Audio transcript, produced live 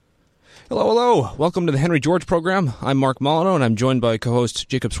Hello, hello. Welcome to the Henry George program. I'm Mark Molyneux, and I'm joined by co-host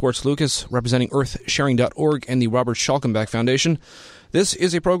Jacob Swartz-Lucas, representing earthsharing.org and the Robert Schalkenbach Foundation. This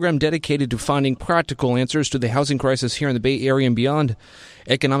is a program dedicated to finding practical answers to the housing crisis here in the Bay Area and beyond,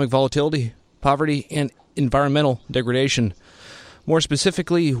 economic volatility, poverty, and environmental degradation. More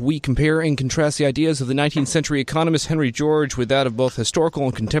specifically, we compare and contrast the ideas of the 19th century economist Henry George with that of both historical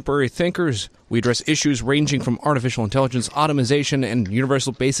and contemporary thinkers. We address issues ranging from artificial intelligence, automation, and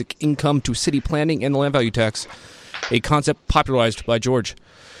universal basic income to city planning and the land value tax, a concept popularized by George.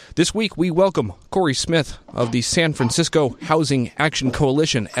 This week, we welcome Corey Smith of the San Francisco Housing Action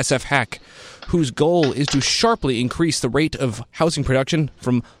Coalition, SFHAC, whose goal is to sharply increase the rate of housing production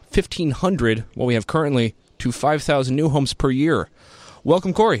from 1,500, what we have currently, to 5,000 new homes per year.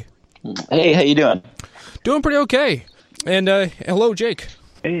 Welcome, Corey. Hey, how you doing? Doing pretty okay. And hello, Jake.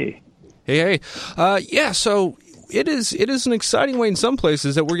 Hey. Hey. So it is an exciting way in some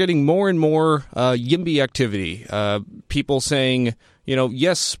places that we're getting more and more YIMBY activity. People saying,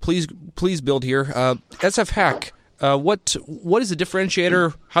 yes, please build here. SFHAC. What is the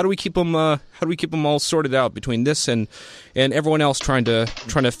differentiator? How do we keep them all sorted out between this and everyone else trying to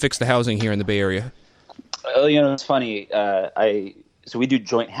fix the housing here in the Bay Area? It's funny. So we do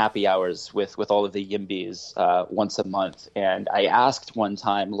joint happy hours with all of the YIMBYs once a month. And I asked one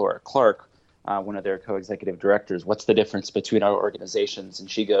time Laura Clark, one of their co-executive directors, what's the difference between our organizations? And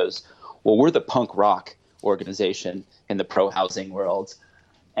she goes, well, we're the punk rock organization in the pro-housing world.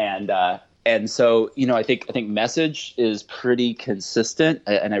 And so, I think message is pretty consistent.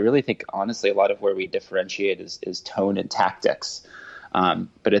 And I really think, honestly, a lot of where we differentiate is tone and tactics.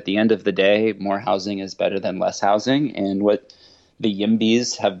 But at the end of the day, more housing is better than less housing. And what the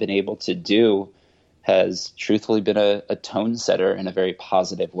YIMBYs have been able to do has truthfully been a tone setter in a very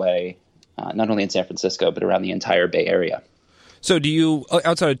positive way, not only in San Francisco, but around the entire Bay Area. So do you,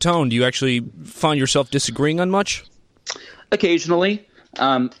 outside of tone, do you actually find yourself disagreeing on much? Occasionally.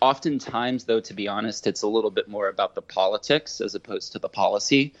 Oftentimes, though, to be honest, it's a little bit more about the politics as opposed to the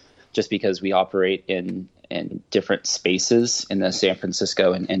policy, just because we operate in different spaces in the San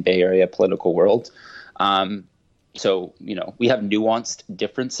Francisco and Bay Area political world. So, we have nuanced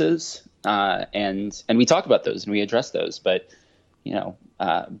differences and we talk about those and we address those. But,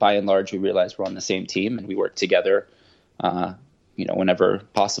 by and large, we realize we're on the same team and we work together, whenever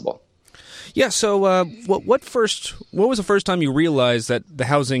possible. Yeah. So what was the first time you realized that the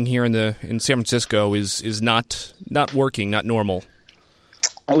housing here in San Francisco is not working, not normal?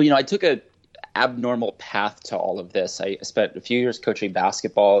 Oh, I took a abnormal path to all of this. I spent a few years coaching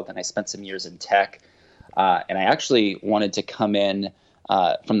basketball, then I spent some years in tech, and I actually wanted to come in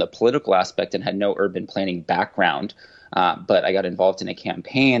from the political aspect and had no urban planning background, but I got involved in a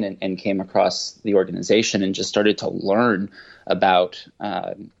campaign and came across the organization and just started to learn about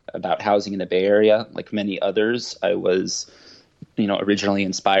housing in the Bay Area. Like many others, I was originally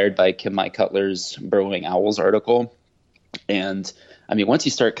inspired by Kim Cutler's Burrowing Owls article. And I mean, once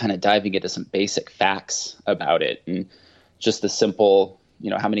you start kind of diving into some basic facts about it and just the simple,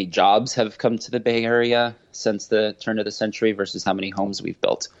 how many jobs have come to the Bay Area since the turn of the century versus how many homes we've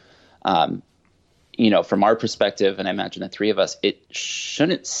built. From our perspective, and I imagine the three of us, it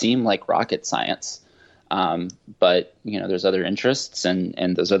shouldn't seem like rocket science. But, there's other interests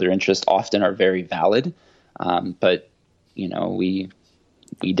and those other interests often are very valid. But, we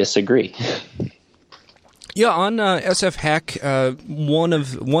disagree. Yeah, on SFHAC, one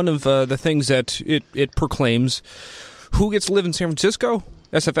of the things that it proclaims, who gets to live in San Francisco?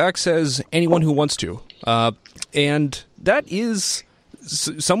 SFHAC says anyone who wants to, and that is,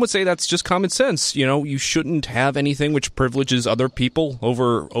 some would say that's just common sense. You shouldn't have anything which privileges other people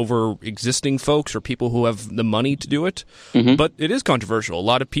over existing folks or people who have the money to do it. Mm-hmm. But it is controversial. A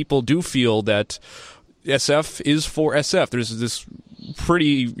lot of people do feel that SF is for SF. There's this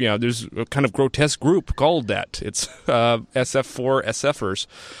pretty, there's a kind of grotesque group called that. It's SF for SFers.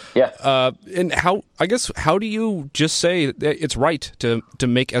 Yeah. And how do you just say that it's right to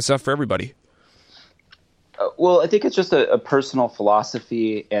make SF for everybody? Well, I think it's just a personal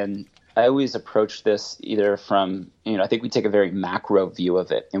philosophy, and I always approach this either from, I think we take a very macro view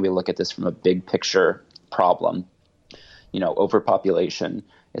of it, and we look at this from a big picture problem. Overpopulation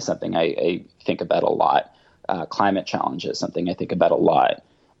is something I think about a lot. Climate challenge is something I think about a lot.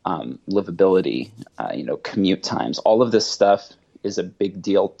 Livability, commute times, all of this stuff is a big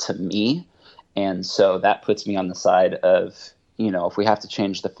deal to me. And so that puts me on the side of, if we have to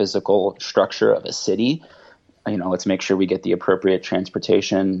change the physical structure of a city, let's make sure we get the appropriate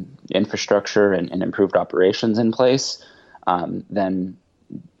transportation infrastructure and improved operations in place. Then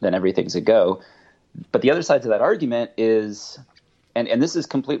everything's a go. But the other side to that argument is, and this is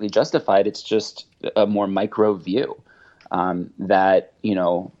completely justified. It's just a more micro view that,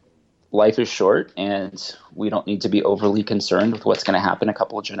 life is short and we don't need to be overly concerned with what's going to happen a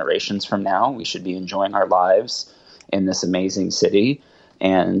couple of generations from now. We should be enjoying our lives in this amazing city.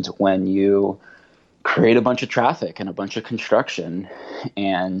 And when you create a bunch of traffic and a bunch of construction,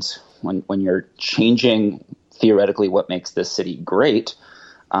 and when you're changing theoretically what makes this city great,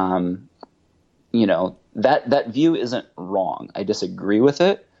 that view isn't wrong. I disagree with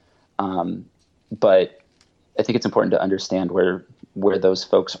it, but I think it's important to understand where those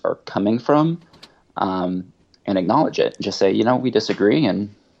folks are coming from, and acknowledge it. Just say, we disagree,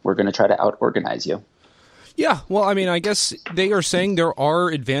 and we're going to try to out-organize you. Yeah, well, I mean, I guess they are saying there are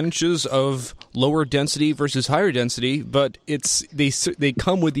advantages of lower density versus higher density, but they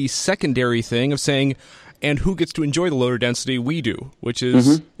come with the secondary thing of saying, and who gets to enjoy the lower density? We do, which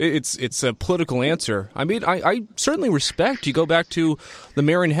is it's a political answer. I mean, I certainly respect. You go back to the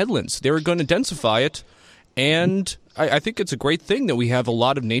Marion Headlands; they were going to densify it, and I think it's a great thing that we have a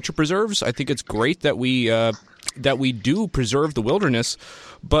lot of nature preserves. I think it's great that we do preserve the wilderness,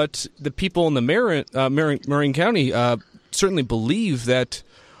 but the people in the Marion County certainly believe that,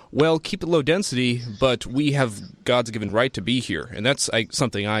 well, keep it low density, but we have God's given right to be here, and that's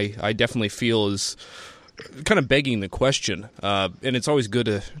something I definitely feel is kind of begging the question, and it's always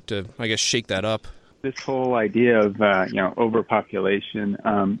good to I guess shake that up. This whole idea of overpopulation,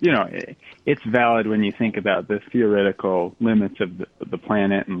 it's valid when you think about the theoretical limits of the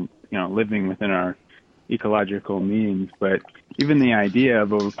planet and living within our ecological means. But even the idea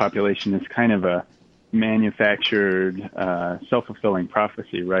of overpopulation is kind of a manufactured, self-fulfilling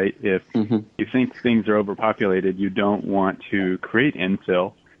prophecy, right? If you think things are overpopulated, you don't want to create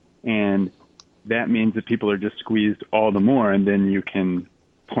infill, and that means that people are just squeezed all the more, and then you can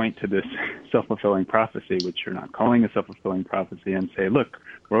point to this self-fulfilling prophecy, which you're not calling a self-fulfilling prophecy, and say, look,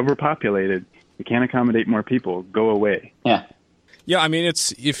 we're overpopulated. We can't accommodate more people. Go away. Yeah. Yeah, I mean,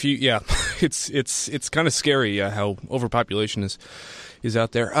 it's kind of scary how overpopulation is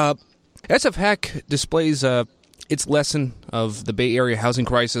out there. SFHAC displays its lesson of the Bay Area housing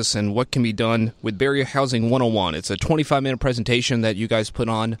crisis and what can be done with Bay Area Housing 101. It's a 25-minute presentation that you guys put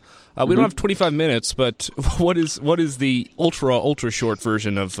on. We don't have 25 minutes, but what is the ultra short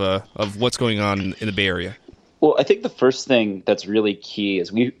version of what's going on in the Bay Area? Well, I think the first thing that's really key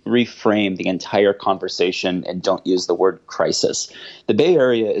is we reframe the entire conversation and don't use the word crisis. The Bay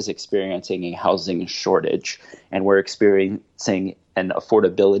Area is experiencing a housing shortage, and we're experiencing an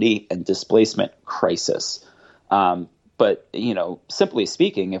affordability and displacement crisis. But, simply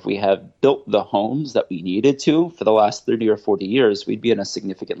speaking, if we have built the homes that we needed to for the last 30 or 40 years, we'd be in a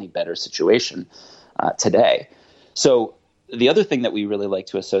significantly better situation today. So the other thing that we really like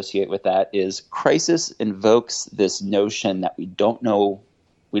to associate with that is crisis invokes this notion that we don't know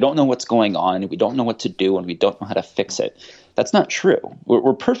what's going on, and we don't know what to do, and we don't know how to fix it. That's not true.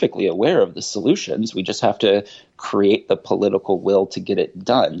 We're perfectly aware of the solutions. We just have to create the political will to get it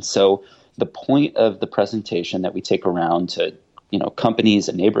done. So the point of the presentation that we take around to, companies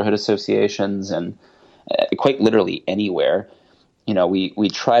and neighborhood associations and quite literally anywhere, we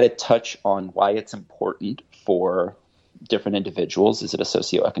try to touch on why it's important for different individuals. Is it a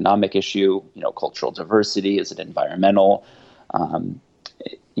socioeconomic issue? Cultural diversity? Is it environmental?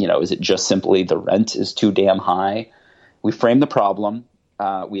 Is it just simply the rent is too damn high? We frame the problem.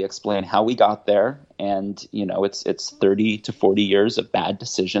 We explain how we got there, and it's 30 to 40 years of bad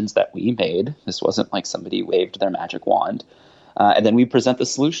decisions that we made. This wasn't like somebody waved their magic wand, and then we present the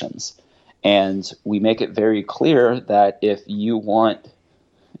solutions, and we make it very clear that if you want,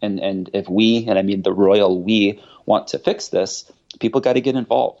 and if we, and I mean the royal we, want to fix this, people got to get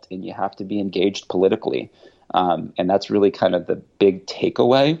involved, and you have to be engaged politically, and that's really kind of the big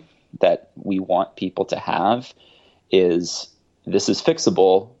takeaway that we want people to have is. This is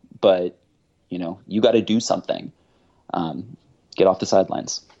fixable, but, you got to do something. Get off the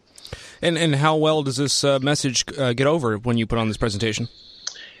sidelines. And how well does this message get over when you put on this presentation?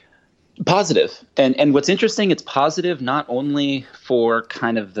 Positive. And what's interesting, it's positive not only for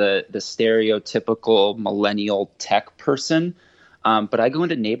kind of the stereotypical millennial tech person, but I go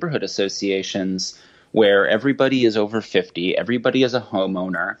into neighborhood associations where everybody is over 50, everybody is a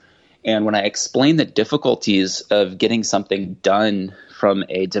homeowner. And when I explain the difficulties of getting something done from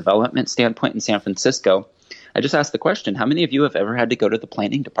a development standpoint in San Francisco, I just ask the question, how many of you have ever had to go to the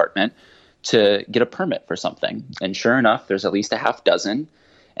planning department to get a permit for something? And sure enough, there's at least a half dozen.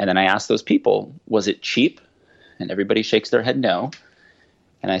 And then I ask those people, was it cheap? And everybody shakes their head no.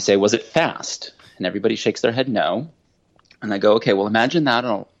 And I say, was it fast? And everybody shakes their head no. And I go, okay, well, imagine that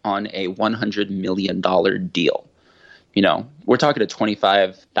on a $100 million deal. we're talking a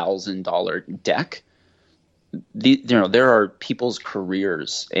 $25,000 deck. There are people's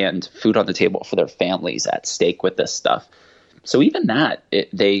careers and food on the table for their families at stake with this stuff. So even that,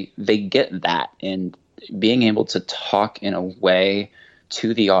 they get that, and being able to talk in a way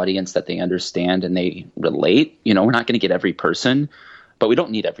to the audience that they understand and they relate. We're not going to get every person, but we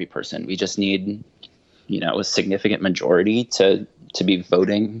don't need every person. We just need, a significant majority to be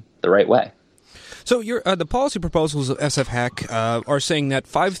voting the right way. So the policy proposals of SFHAC are saying that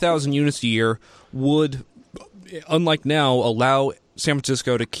 5,000 units a year would, unlike now, allow San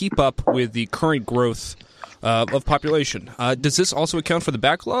Francisco to keep up with the current growth of population. Does this also account for the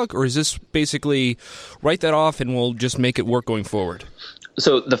backlog, or is this basically write that off and we'll just make it work going forward?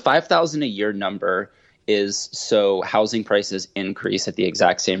 So the 5,000 a year number is so housing prices increase at the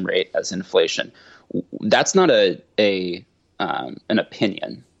exact same rate as inflation. That's not an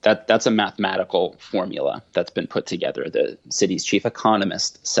opinion. That's a mathematical formula that's been put together. The city's chief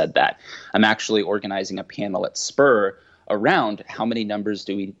economist said that. I'm actually organizing a panel at Spur around how many units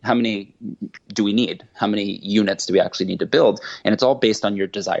do we need? How many units do we actually need to build? And it's all based on your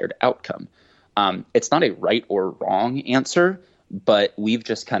desired outcome. It's not a right or wrong answer, but we've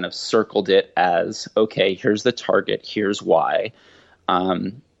just kind of circled it as, okay, here's the target, here's why,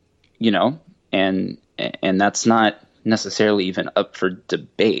 and that's not necessarily even up for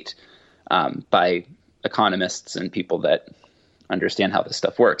debate by economists and people that understand how this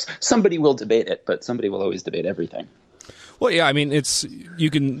stuff works. Somebody will debate it, but somebody will always debate everything. Well, yeah, I mean, you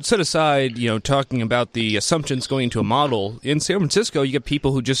can set aside, talking about the assumptions going into a model. In San Francisco, you get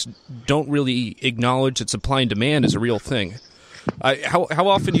people who just don't really acknowledge that supply and demand is a real thing. How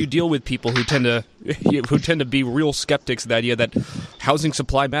often do you deal with people who tend to be real skeptics of the idea that housing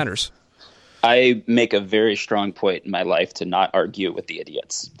supply matters? I make a very strong point in my life to not argue with the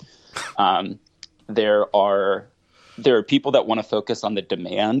idiots. There are people that want to focus on the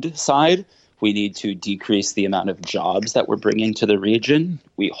demand side. We need to decrease the amount of jobs that we're bringing to the region.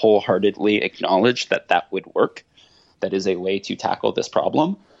 We wholeheartedly acknowledge that would work. That is a way to tackle this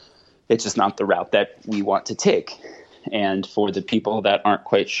problem. It's just not the route that we want to take. And for the people that aren't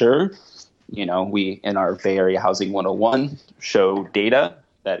quite sure, we in our Bay Area Housing 101 show data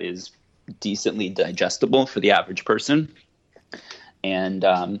that is decently digestible for the average person. And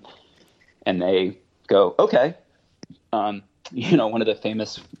they go, okay. One of the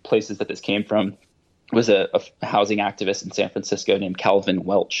famous places that this came from was a housing activist in San Francisco named Calvin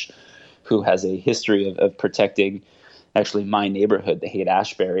Welch, who has a history of protecting actually my neighborhood, the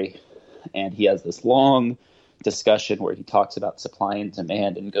Haight-Ashbury. And he has this long discussion where he talks about supply and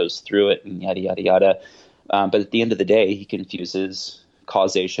demand and goes through it and yada, yada, yada. But at the end of the day, he confuses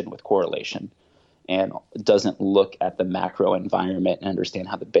causation with correlation and doesn't look at the macro environment and understand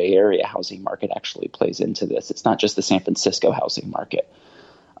how the Bay Area housing market actually plays into this. It's not just the San Francisco housing market.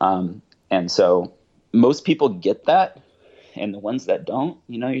 And so most people get that, and the ones that don't,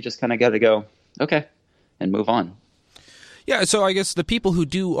 you just kind of got to go, okay, and move on. Yeah, so I guess the people who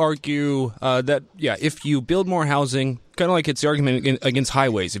do argue that, if you build more housing, kind of like it's the argument against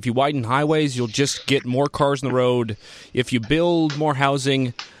highways. If you widen highways, you'll just get more cars on the road. If you build more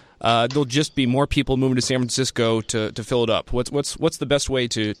housing, there'll just be more people moving to San Francisco to fill it up. What's the best way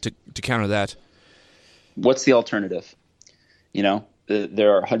to counter that? What's the alternative?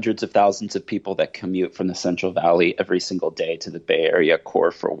 There are hundreds of thousands of people that commute from the Central Valley every single day to the Bay Area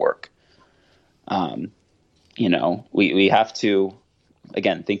core for work. We have to,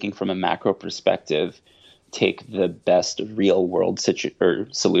 again, thinking from a macro perspective, take the best real world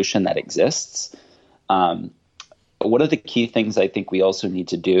solution that exists. One of the key things I think we also need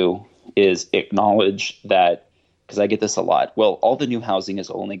to do is acknowledge that, because I get this a lot, well, all the new housing is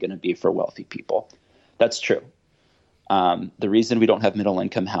only going to be for wealthy people. That's true. The reason we don't have middle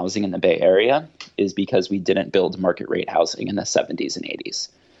income housing in the Bay Area is because we didn't build market rate housing in the 70s and 80s.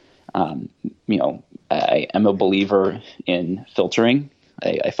 I am a believer in filtering.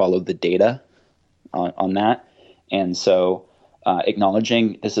 I followed the data on that. And so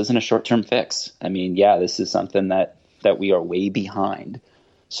acknowledging this isn't a short-term fix. I mean, this is something that we are way behind.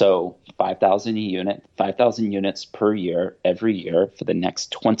 So 5,000 units per year, every year for the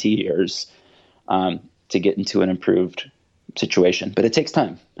next 20 years to get into an improved situation. But it takes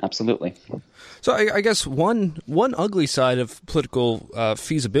time. Absolutely. So I guess one ugly side of political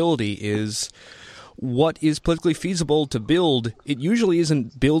feasibility is what is politically feasible to build. It usually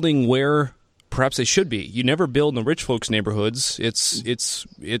isn't building where perhaps they should be. You never build in the rich folks' neighborhoods.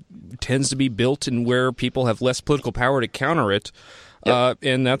 It tends to be built in where people have less political power to counter it. Yep.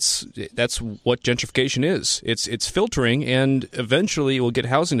 And that's what gentrification is. It's filtering, and eventually it will get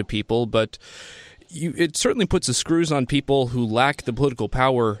housing to people, but it certainly puts the screws on people who lack the political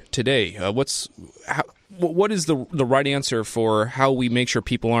power today. What is the right answer for how we make sure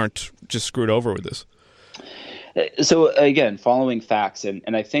people aren't just screwed over with this? So again, following facts,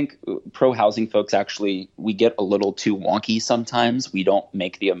 and I think pro-housing folks actually, we get a little too wonky sometimes. We don't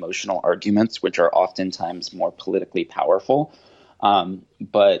make the emotional arguments, which are oftentimes more politically powerful.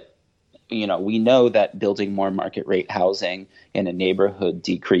 But we know that building more market rate housing in a neighborhood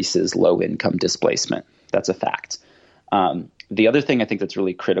decreases low income displacement. That's a fact. The other thing I think that's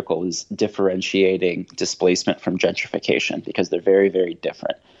really critical is differentiating displacement from gentrification, because they're very, very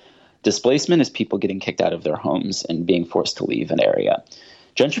different. Displacement is people getting kicked out of their homes and being forced to leave an area.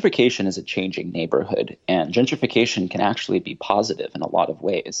 Gentrification is a changing neighborhood, and gentrification can actually be positive in a lot of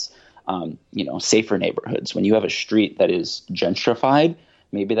ways. Safer neighborhoods. When you have a street that is gentrified,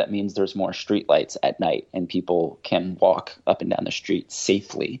 maybe that means there's more streetlights at night and people can walk up and down the street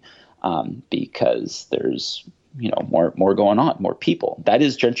safely because there's more going on, more people. That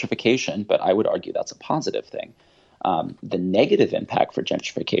is gentrification, but I would argue that's a positive thing. The negative impact for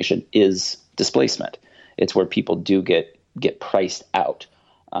gentrification is displacement. It's where people do get priced out,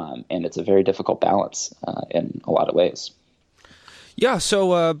 and it's a very difficult balance in a lot of ways. Yeah.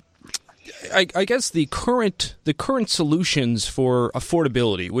 So I guess the current solutions for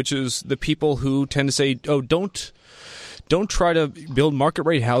affordability, which is the people who tend to say, "Oh, don't try to build market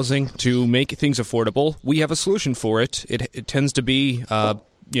rate housing to make things affordable. We have a solution for it." It tends to be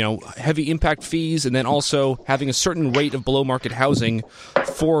heavy impact fees, and then also having a certain rate of below market housing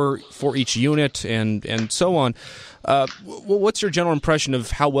for each unit, and so on. What's your general impression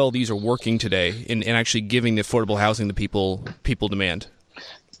of how well these are working today in actually giving the affordable housing that people demand?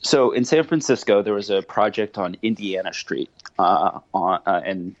 So in San Francisco, there was a project on Indiana Street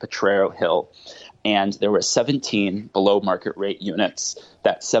in Potrero Hill, and there were 17 below market rate units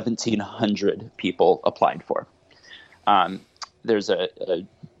that 1,700 people applied for. There's a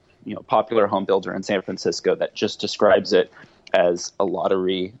popular home builder in San Francisco that just describes it as a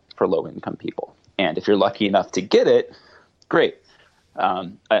lottery for low income people. And if you're lucky enough to get it, great.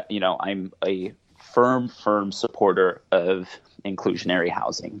 I'm a firm supporter of inclusionary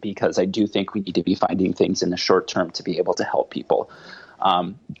housing, because I do think we need to be finding things in the short term to be able to help people.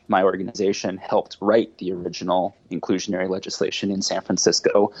 My organization helped write the original inclusionary legislation in San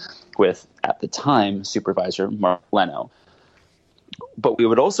Francisco with, at the time, Supervisor Mark Leno. But we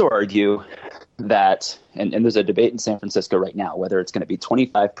would also argue that, and there's a debate in San Francisco right now, whether it's going to be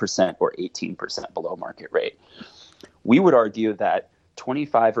 25% or 18% below market rate. We would argue that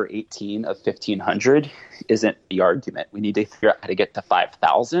 25 or 18 of 1,500 isn't the argument. We need to figure out how to get to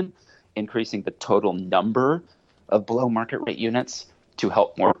 5,000, increasing the total number of below market rate units to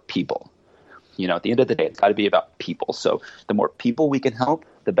help more people. At the end of the day, it's got to be about people. So the more people we can help,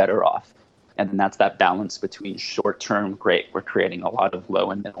 the better off. And then that's that balance between short-term, great, we're creating a lot of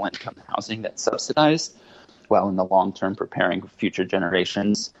low and middle income housing that's subsidized, while in the long term preparing future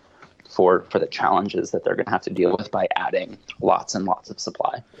generations for the challenges that they're going to have to deal with by adding lots and lots of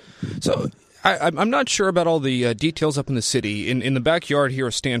supply. So I'm not sure about all the details up in the city. In the backyard here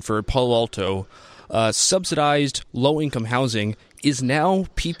at Stanford, Palo Alto, subsidized low-income housing is now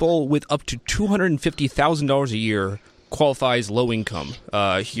people with up to $250,000 a year qualifies low income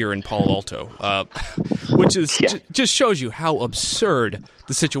here in Palo Alto, which is just shows you how absurd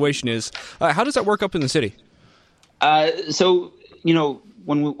the situation is. How does that work up in the city? So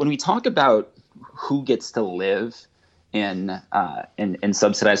when we talk about who gets to live in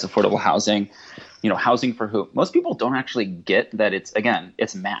subsidized affordable housing, housing for who, most people don't actually get that.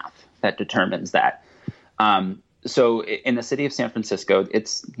 It's math that determines that. So in the city of San Francisco,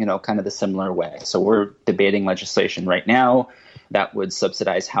 it's, kind of the similar way. So we're debating legislation right now that would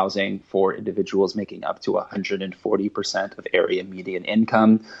subsidize housing for individuals making up to 140% of area median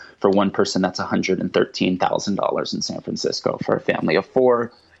income. For one person, that's $113,000 in San Francisco. For a family of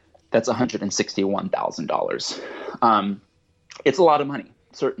four, that's $161,000. It's a lot of money,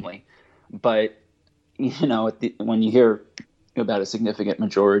 certainly. But, when you hear about a significant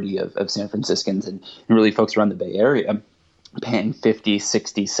majority of San Franciscans and really folks around the Bay Area paying 50,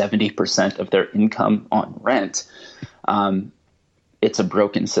 60, 70% of their income on rent, it's a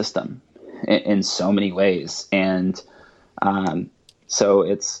broken system in so many ways. And so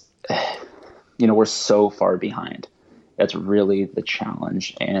it's, we're so far behind. That's really the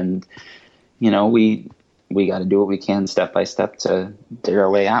challenge. And, we got to do what we can step by step to dig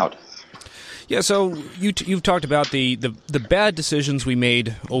our way out. Yeah, so you've talked about the bad decisions we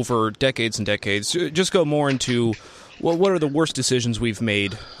made over decades and decades. Just go more into, what are the worst decisions we've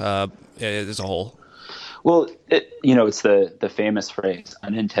made as a whole? Well, it's the famous phrase,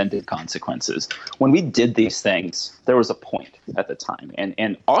 unintended consequences. When we did these things, there was a point at the time.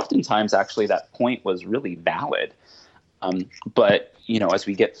 And oftentimes, actually, that point was really valid. But, as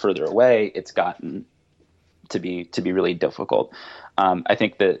we get further away, it's gotten to be really difficult. I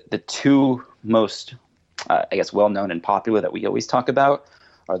think the two most, well-known and popular that we always talk about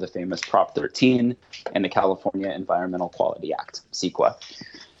are the famous Prop 13 and the California Environmental Quality Act, CEQA.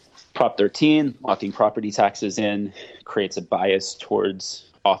 Prop 13, locking property taxes in, creates a bias towards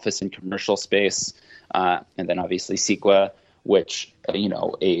office and commercial space. And then obviously CEQA, which,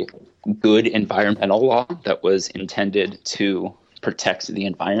 a good environmental law that was intended to protect the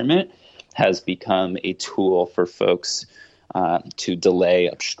environment, has become a tool for folks to delay,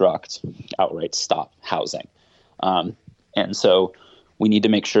 obstruct, outright stop housing. And so we need to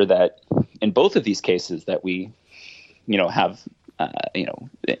make sure that in both of these cases that we, have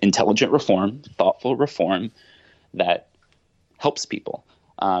intelligent reform, thoughtful reform that helps people.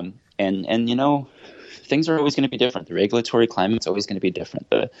 And things are always going to be different. The regulatory climate's always going to be different.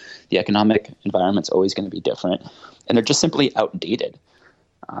 The economic environment's always going to be different. And they're just simply outdated.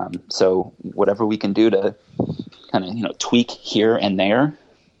 So whatever we can do to kind of, tweak here and there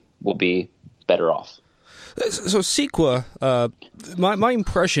will be better off. So CEQA, my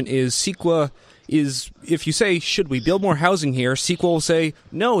impression is CEQA is, if you say, should we build more housing here, CEQA will say,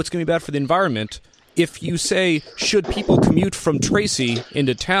 no, it's going to be bad for the environment. If you say, should people commute from Tracy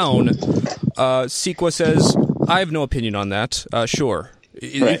into town, CEQA says, I have no opinion on that. Sure.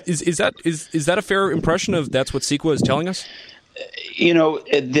 Right. Is that a fair impression of that's what CEQA is telling us?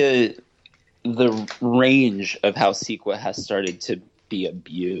 The range of how CEQA has started to be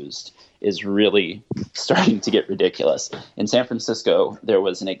abused is really starting to get ridiculous. In San Francisco, there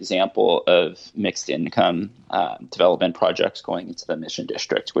was an example of mixed income development projects going into the Mission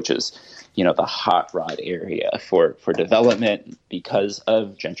District, which is, the hot rod area for development because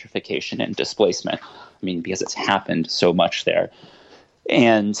of gentrification and displacement. Because it's happened so much there.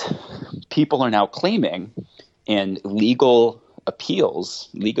 And people are now claiming in legal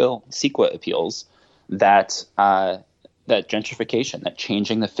CEQA appeals, that gentrification, that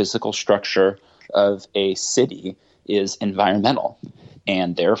changing the physical structure of a city is environmental,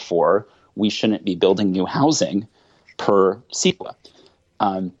 and therefore we shouldn't be building new housing per CEQA.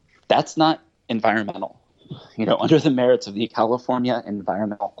 That's not environmental. Under the merits of the California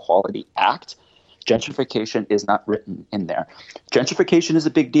Environmental Quality Act, gentrification is not written in there. Gentrification is a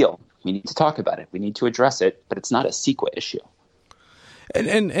big deal. We need to talk about it. We need to address it, but it's not a CEQA issue.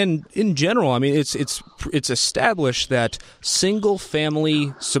 And in general, it's established that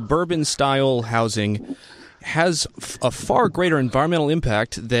single-family suburban-style housing has a far greater environmental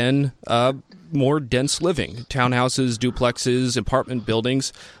impact than more dense living, townhouses, duplexes, apartment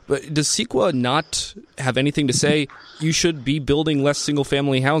buildings. But does CEQA not have anything to say you should be building less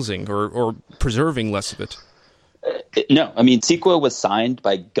single-family housing or preserving less of it? No. CEQA was signed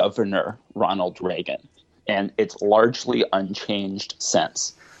by Governor Ronald Reagan, and it's largely unchanged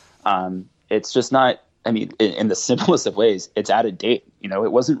since. It's just not, in the simplest of ways, it's out of date.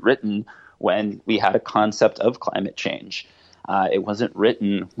 It wasn't written when we had a concept of climate change. It wasn't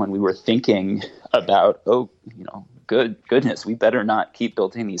written when we were thinking about, goodness, we better not keep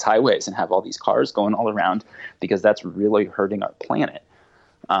building these highways and have all these cars going all around because that's really hurting our planet.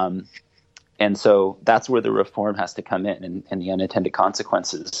 And so that's where the reform has to come in, and the unintended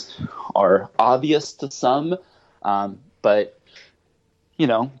consequences are obvious to some, but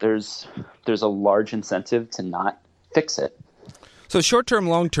there's a large incentive to not fix it. So short-term,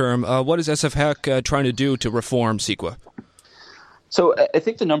 long-term, what is SFHAC trying to do to reform CEQA? So I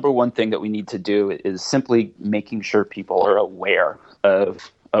think the number one thing that we need to do is simply making sure people are aware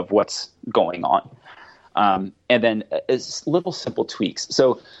of what's going on, and then little simple tweaks.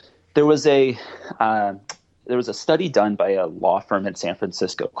 So there was a study done by a law firm in San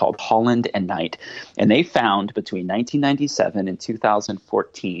Francisco called Holland and Knight, and they found between 1997 and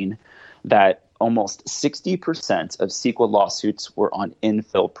 2014 that almost 60% of CEQA lawsuits were on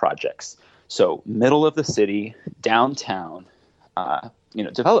infill projects. So middle of the city, downtown,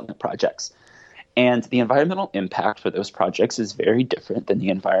 development projects. And the environmental impact for those projects is very different than the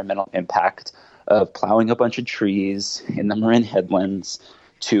environmental impact of plowing a bunch of trees in the Marin Headlands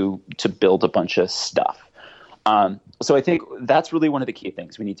to build a bunch of stuff. So I think that's really one of the key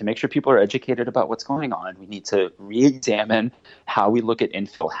things. We need to make sure people are educated about what's going on. We need to re-examine how we look at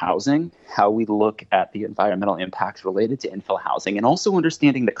infill housing, how we look at the environmental impacts related to infill housing, and also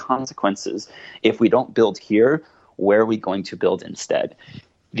understanding the consequences. If we don't build here, where are we going to build instead?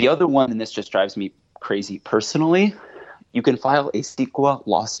 The other one, and this just drives me crazy personally, you can file a CEQA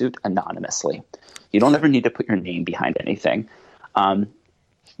lawsuit anonymously. You don't ever need to put your name behind anything.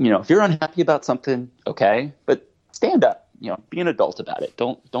 If you're unhappy about something, okay, but stand up. Be an adult about it.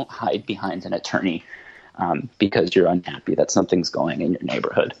 Don't hide behind an attorney because you're unhappy that something's going in your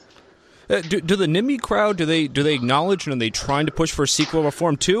neighborhood. Do the NIMBY crowd, do they acknowledge and are they trying to push for CEQA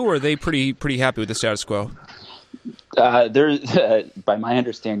reform too, or are they pretty happy with the status quo? By my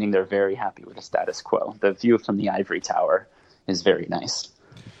understanding, they're very happy with the status quo. The view from the ivory tower is very nice.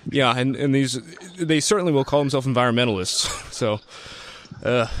 Yeah, and they certainly will call themselves environmentalists. So,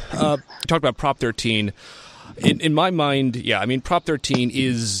 talk about Prop 13. In my mind, yeah, I mean, Prop 13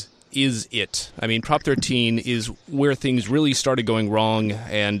 is it. I mean, Prop 13 is where things really started going wrong,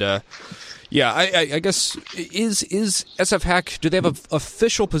 and I guess is SFHAC, do they have an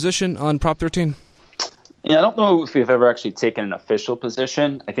official position on Prop 13? Yeah, I don't know if we've ever actually taken an official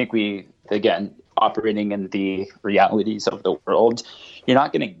position. I think we, again, operating in the realities of the world, you're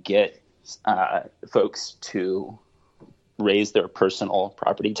not going to get folks to raise their personal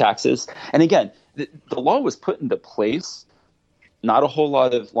property taxes. And again, the law was put into place, not a whole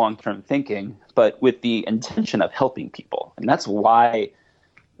lot of long-term thinking, but with the intention of helping people. And that's why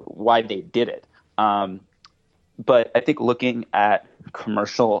they did it. But I think looking at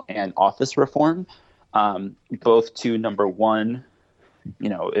commercial and office reform, both to, number one,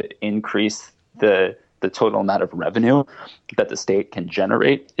 increase the total amount of revenue that the state can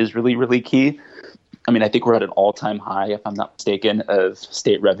generate is really, really key. I mean, I think we're at an all-time high, if I'm not mistaken, of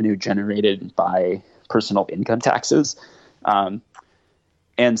state revenue generated by personal income taxes.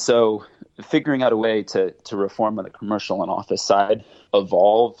 And so figuring out a way to reform on the commercial and office side,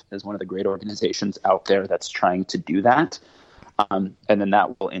 Evolve is one of the great organizations out there that's trying to do that. And then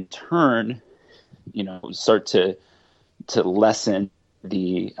that will in turn, start to lessen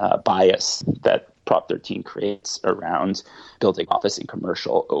the bias that Prop 13 creates around building office and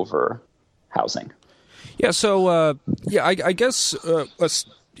commercial over housing. Yeah, so I guess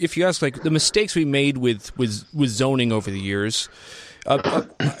if you ask like the mistakes we made with zoning over the years, I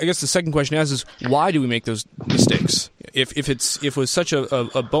guess the second question I ask is why do we make those mistakes? If it was such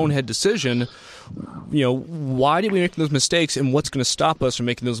a bonehead decision, why did we make those mistakes, and what's going to stop us from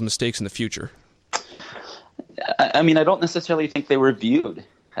making those mistakes in the future? I mean, I don't necessarily think they were viewed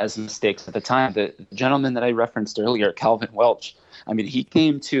as mistakes at the time. The gentleman that I referenced earlier, Calvin Welch, I mean, he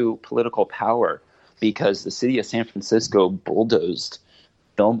came to political power because the city of San Francisco bulldozed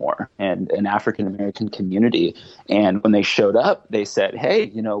Fillmore and an African-American community. And when they showed up, they said,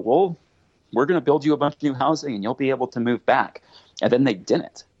 hey, we're going to build you a bunch of new housing and you'll be able to move back. And then they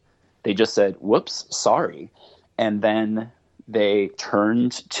didn't. They just said, whoops, sorry. And then they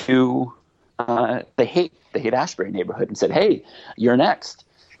turned to the Haight-Ashbury neighborhood and said, hey, you're next.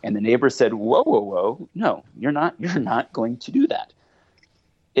 And the neighbor said, whoa, no, you're not going to do that.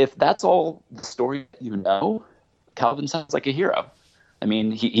 If that's all the story Calvin sounds like a hero. I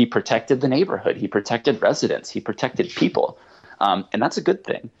mean, he protected the neighborhood. He protected residents. He protected people. And that's a good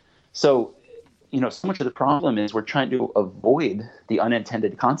thing. So, so much of the problem is we're trying to avoid the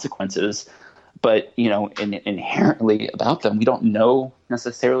unintended consequences, but, inherently about them, we don't know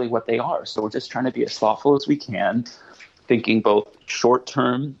necessarily what they are. So we're just trying to be as thoughtful as we can, thinking both short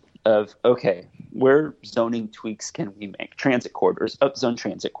term of, okay, where zoning tweaks can we make? Transit corridors, upzone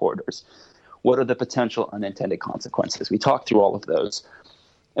transit corridors. What are the potential unintended consequences? We talk through all of those,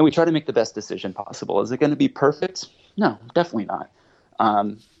 and we try to make the best decision possible. Is it going to be perfect? No, definitely not.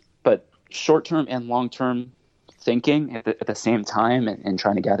 But short-term and long-term thinking at the same time and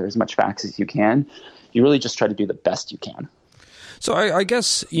trying to gather as much facts as you can, you really just try to do the best you can. So I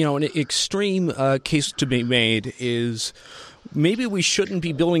guess, an extreme case to be made is maybe we shouldn't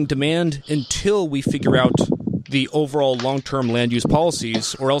be building demand until we figure out the overall long-term land use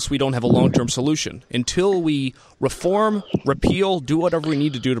policies, or else we don't have a long-term solution. Until we reform, repeal, do whatever we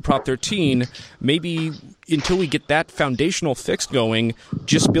need to do to Prop 13, maybe until we get that foundational fix going,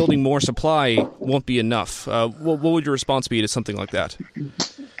 just building more supply won't be enough. What would your response be to something like that?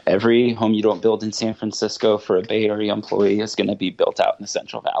 Every home you don't build in San Francisco for a Bay Area employee is going to be built out in the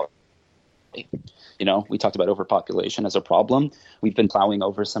Central Valley. We talked about overpopulation as a problem. We've been plowing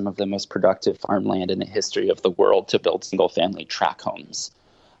over some of the most productive farmland in the history of the world to build single-family tract homes.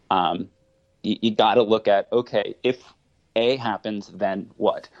 You got to look at, okay, if A happens, then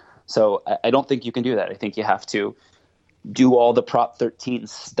what? So I don't think you can do that. I think you have to do all the Prop 13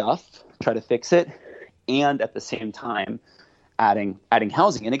 stuff, try to fix it, and at the same time adding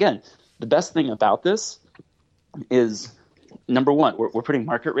housing. And again, the best thing about this is, number one, we're putting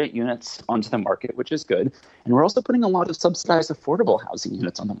market rate units onto the market, which is good. And we're also putting a lot of subsidized affordable housing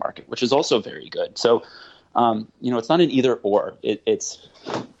units on the market, which is also very good. So It's not an either or. It's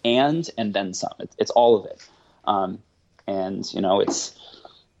and then some. It's all of it. It's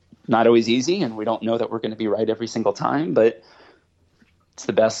not always easy, and we don't know that we're going to be right every single time, but it's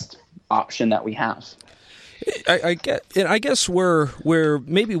the best option that we have. I guess where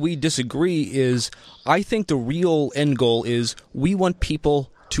maybe we disagree is I think the real end goal is we want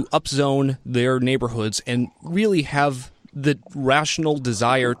people to upzone their neighborhoods and really have the rational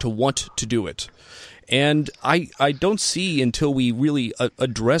desire to want to do it. And I don't see until we really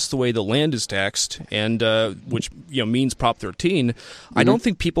address the way the land is taxed, and which means Prop 13, mm-hmm. I don't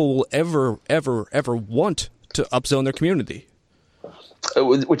think people will ever want to upzone their community.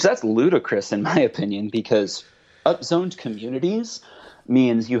 Which that's ludicrous in my opinion, because upzoned communities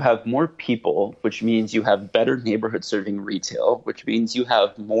means you have more people, which means you have better neighborhood serving retail, which means you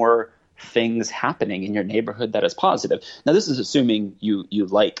have more things happening in your neighborhood that is positive. Now, this is assuming you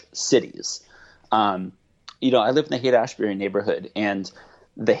like cities. I live in the Haight-Ashbury neighborhood, and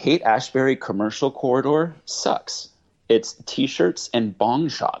the Haight-Ashbury commercial corridor sucks. It's T-shirts and bong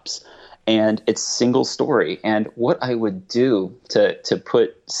shops, and it's single story. And what I would do to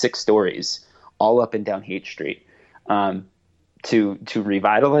put 6 stories all up and down Haight Street, to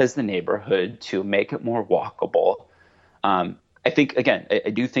revitalize the neighborhood, to make it more walkable. I think, again, I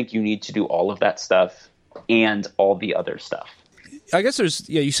do think you need to do all of that stuff and all the other stuff. I guess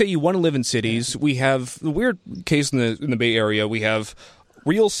you say you want to live in cities. We have the weird case in the Bay Area. We have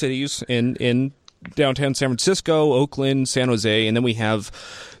real cities in downtown San Francisco, Oakland, San Jose, and then we have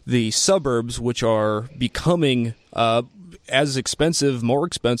the suburbs, which are becoming as expensive, more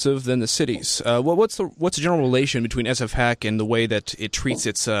expensive than the cities. What's the general relation between SFHAC and the way that it treats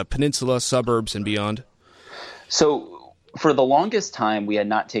its peninsula, suburbs, and beyond? So for the longest time, we had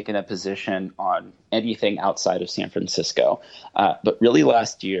not taken a position on anything outside of San Francisco. But really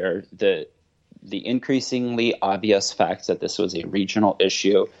last year, the increasingly obvious fact that this was a regional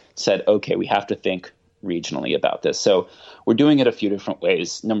issue said, okay, we have to think regionally about this. So we're doing it a few different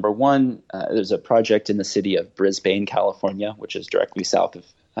ways. Number one, there's a project in the city of Brisbane, California, which is directly south of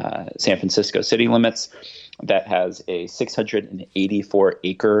San Francisco city limits, that has a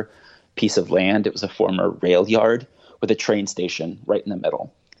 684-acre piece of land. It was a former rail yard with a train station right in the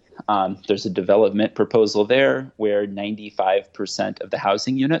middle. There's a development proposal there where 95% of the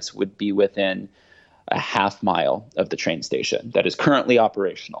housing units would be within a half mile of the train station that is currently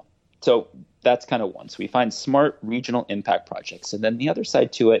operational. So that's kind of one. So we find smart regional impact projects. And then the other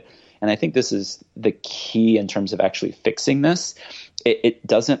side to it, and I think this is the key in terms of actually fixing this, it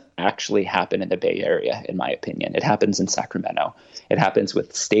doesn't actually happen in the Bay Area, in my opinion. It happens in Sacramento. It happens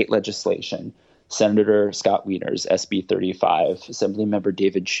with state legislation. Senator Scott Wiener's SB 35, Assemblymember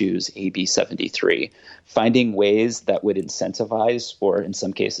David Chu's AB 73, finding ways that would incentivize or in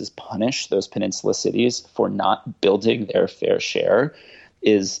some cases punish those peninsula cities for not building their fair share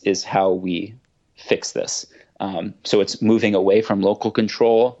is how we fix this. So it's moving away from local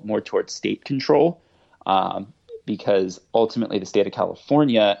control, more towards state control, because ultimately the state of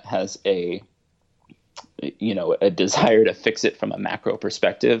California has a desire to fix it from a macro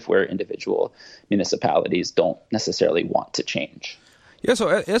perspective where individual municipalities don't necessarily want to change. Yeah,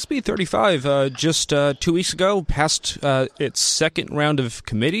 so SB 35 just 2 weeks ago passed its second round of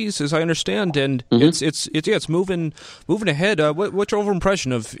committees, as I understand, and mm-hmm. it's moving ahead. What's your overall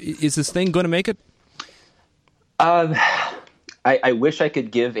impression of, is this thing going to make it? I wish I could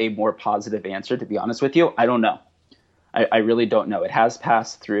give a more positive answer, to be honest with you. I don't know. I really don't know. It has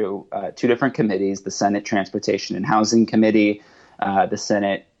passed through 2 different committees, the Senate Transportation and Housing Committee, the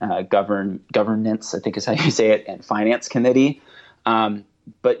Senate Governance, I think is how you say it, and Finance Committee.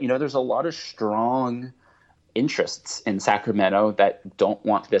 But, there's a lot of strong interests in Sacramento that don't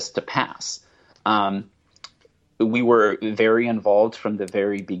want this to pass. We were very involved from the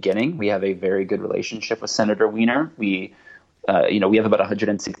very beginning. We have a very good relationship with Senator Wiener. We have about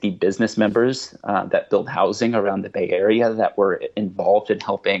 160 business members that build housing around the Bay Area that were involved in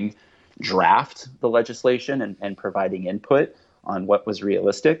helping draft the legislation and providing input on what was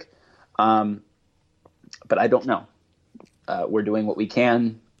realistic. But I don't know. We're doing what we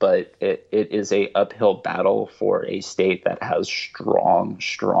can, but it is a uphill battle for a state that has strong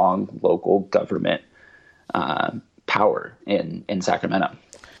local government power in Sacramento.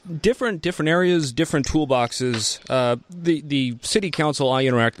 Different areas, different toolboxes. The city council I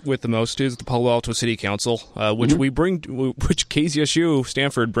interact with the most is the Palo Alto City Council, which mm-hmm. which KZSU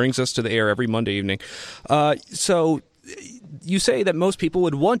Stanford brings us to the air every Monday evening. So you say that most people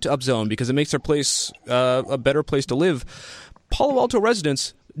would want to upzone because it makes their place a better place to live. Palo Alto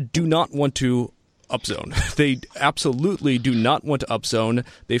residents do not want to upzone. They absolutely do not want to upzone.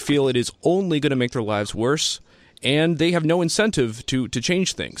 They feel it is only going to make their lives worse, and they have no incentive to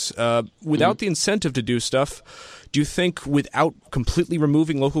change things. Without the incentive to do stuff, do you think without completely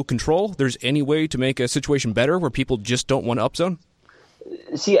removing local control, there's any way to make a situation better where people just don't want to upzone?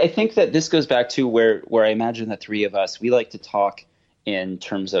 See, I think that this goes back to where I imagine the three of us, we like to talk in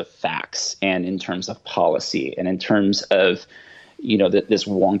terms of facts and in terms of policy and in terms of, this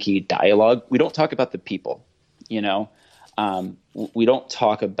wonky dialogue. We don't talk about the people, we don't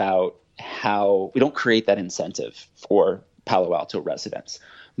talk about we don't create that incentive for Palo Alto residents.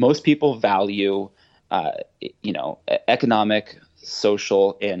 Most people value, economic,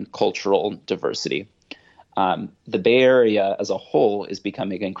 social, and cultural diversity. The Bay Area as a whole is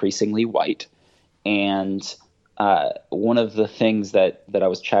becoming increasingly white. And one of the things that I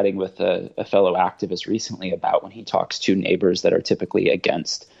was chatting with a fellow activist recently about when he talks to neighbors that are typically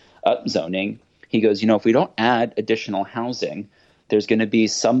against upzoning, he goes, if we don't add additional housing, there's going to be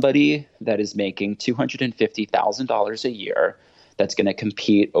somebody that is making $250,000 a year that's going to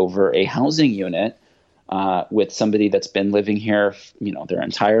compete over a housing unit with somebody that's been living here, their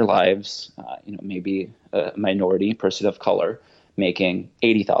entire lives, maybe a minority person of color making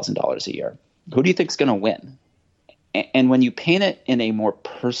 $80,000 a year. Who do you think is going to win? And when you paint it in a more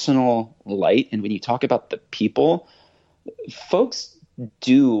personal light, and when you talk about the people, folks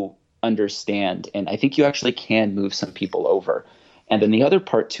do understand, and I think you actually can move some people over. And then the other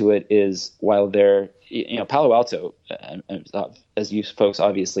part to it is, while they're, Palo Alto, as you folks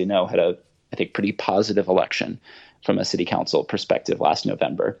obviously know, had a, I think, pretty positive election from a city council perspective last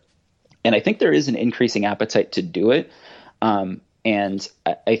November. And I think there is an increasing appetite to do it. And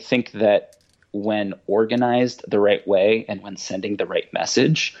I think that when organized the right way and when sending the right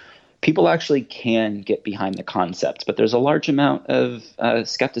message, people actually can get behind the concept. But there's a large amount of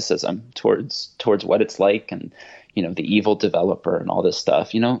skepticism towards what it's like, and the evil developer and all this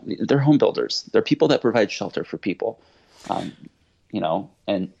stuff. They're home builders. They're people that provide shelter for people.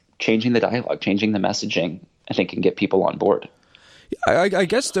 And changing the dialogue, changing the messaging, I think can get people on board. I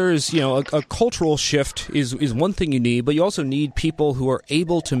guess there's, a cultural shift is one thing you need, but you also need people who are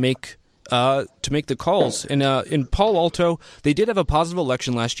able to make the calls. And in Palo Alto, they did have a positive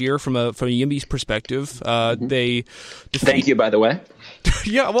election last year from a YIMBY's perspective. They Thank you, by the way.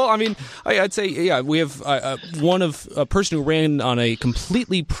 Yeah, well, I mean, I'd say, we have a person who ran on a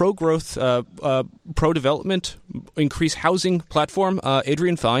completely pro-growth, pro-development, increased housing platform,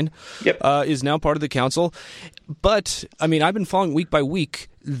 Adrian Fine, is now part of the council. But, I mean, I've been following week by week.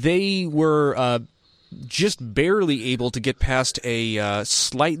 They were just barely able to get past a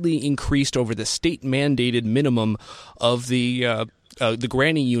slightly increased over the state-mandated minimum of the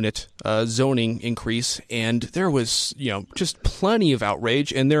granny unit zoning increase, and there was just plenty of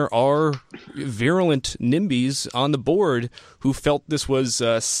outrage, and there are virulent NIMBYs on the board who felt this was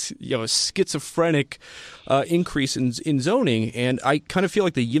a schizophrenic increase in zoning. And I kind of feel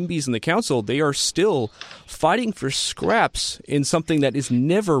like the YIMBYs in the council, they are still fighting for scraps in something that is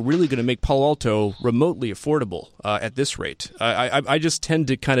never really going to make Palo Alto remotely affordable at this rate. I just tend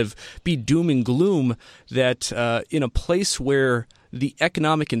to kind of be doom and gloom that in a place where the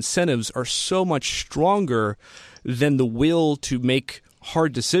economic incentives are so much stronger than the will to make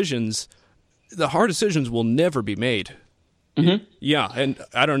hard decisions, the hard decisions will never be made. Mm-hmm. Yeah, and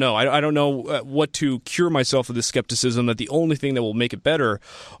I don't know. I don't know what to cure myself of this skepticism that the only thing that will make it better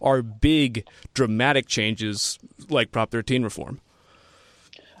are big, dramatic changes like Prop 13 reform.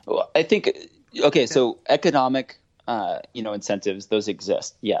 Well, I think, so economic incentives, those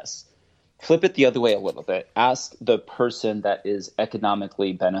exist, yes. Flip it the other way a little bit. Ask the person that is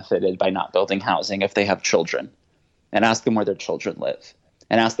economically benefited by not building housing if they have children, and ask them where their children live,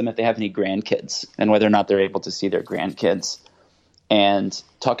 and ask them if they have any grandkids and whether or not they're able to see their grandkids, and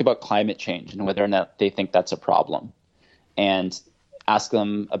talk about climate change and whether or not they think that's a problem, and ask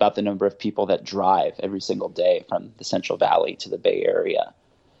them about the number of people that drive every single day from the Central Valley to the Bay Area.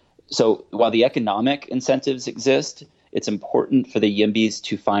 So while the economic incentives exist, it's important for the YIMBYs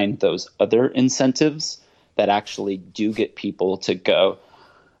to find those other incentives that actually do get people to go,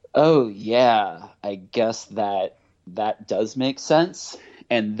 oh, yeah, I guess that does make sense.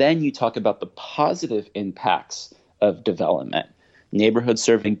 And then you talk about the positive impacts of development, neighborhood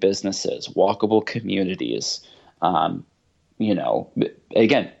serving businesses, walkable communities, again,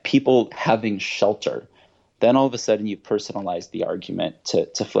 people having shelter. Then all of a sudden you personalize the argument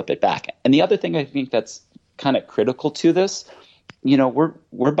to flip it back. And the other thing I think that's kind of critical to this,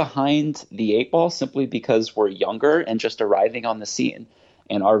 we're behind the eight ball simply because we're younger and just arriving on the scene,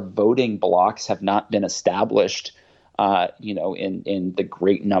 and our voting blocks have not been established in the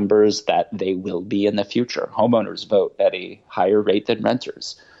great numbers that they will be in the future. Homeowners vote at a higher rate than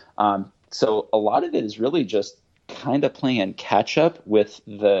renters. So a lot of it is really just kind of playing catch up with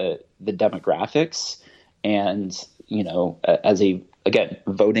the demographics and, again,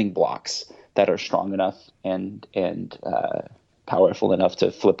 voting blocks that are strong enough and powerful enough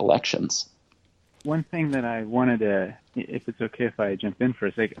to flip elections. One thing that I wanted to, if it's okay if I jump in for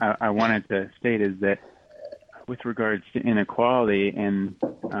a sec, I wanted to state is that with regards to inequality and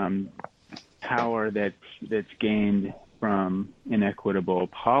power that's gained from inequitable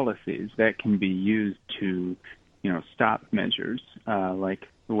policies, that can be used to, stop measures like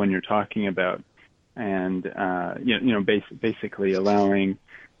the one you're talking about, and basically allowing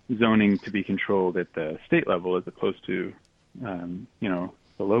zoning to be controlled at the state level as opposed to the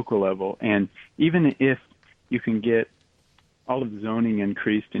local level. And even if you can get all of the zoning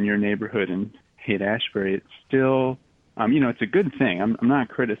increased in your neighborhood in Haight-Ashbury, it's still, it's a good thing. I'm not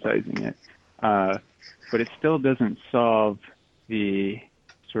criticizing it, but it still doesn't solve the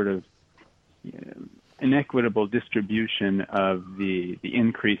sort of inequitable distribution of the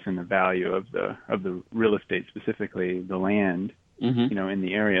increase in the value of the real estate, specifically the land, in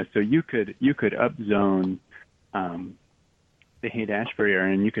the area. So you could upzone the Haight-Ashbury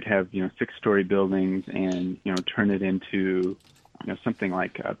area, and you could have 6-story buildings and turn it into something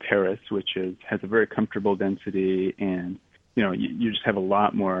like Paris, which has a very comfortable density, and you just have a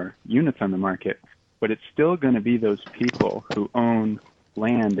lot more units on the market. But it's still going to be those people who own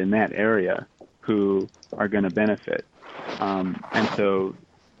land in that area who are going to benefit. And so,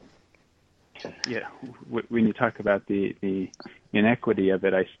 when you talk about the inequity of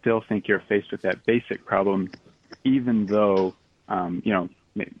it, I still think you're faced with that basic problem, even though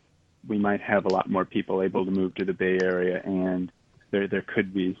we might have a lot more people able to move to the Bay Area, and there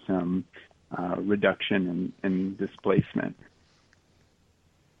could be some reduction in displacement.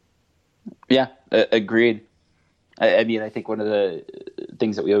 Yeah, agreed. I mean, I think one of the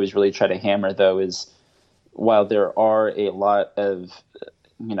things that we always really try to hammer, though, is while there are a lot of,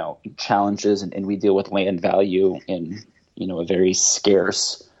 challenges and we deal with land value in, a very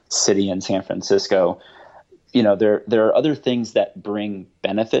scarce city in San Francisco, there are other things that bring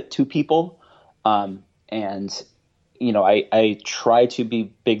benefit to people. And I try to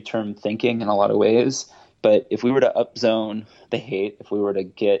be big term thinking in a lot of ways, but if we were to upzone the Haight, if we were to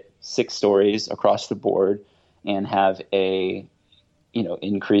get 6 stories across the board and have a,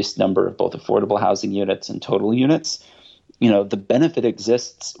 increased number of both affordable housing units and total units, the benefit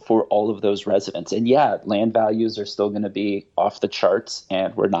exists for all of those residents. And yeah, land values are still going to be off the charts,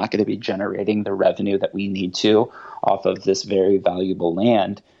 and we're not going to be generating the revenue that we need to off of this very valuable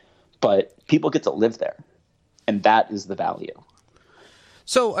land, but people get to live there. And that is the value.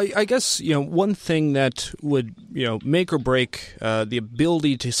 So I guess, one thing that would, make or break the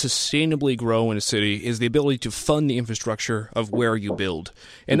ability to sustainably grow in a city is the ability to fund the infrastructure of where you build.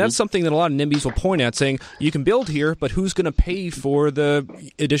 And that's something that a lot of NIMBYs will point at, saying, you can build here, but who's going to pay for the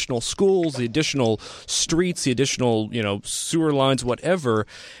additional schools, the additional streets, the additional, sewer lines, whatever?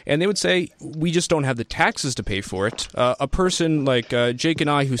 And they would say, we just don't have the taxes to pay for it. A person like Jake and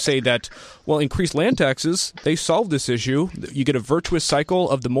I who say that, well, increased land taxes, they solve this issue. You get a virtuous cycle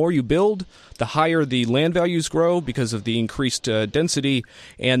of the more you build, the higher the land values grow because of the increased density,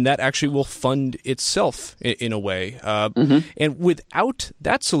 and that actually will fund itself in a way. And without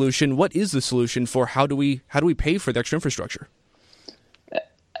that solution, what is the solution for how do we pay for the extra infrastructure?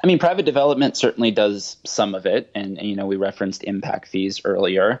 I mean, private development certainly does some of it, and we referenced impact fees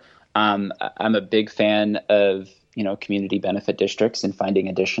earlier. I'm a big fan of community benefit districts and finding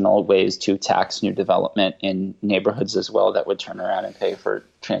additional ways to tax new development in neighborhoods as well that would turn around and pay for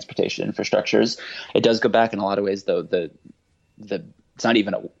transportation infrastructures. It does go back in a lot of ways, though. It's not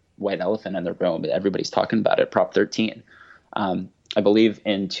even a white elephant in the room. Everybody's talking about it. Prop 13. I believe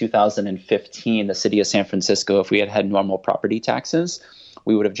in 2015, the city of San Francisco, if we had had normal property taxes,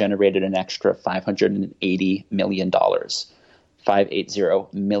 we would have generated an extra $580 million.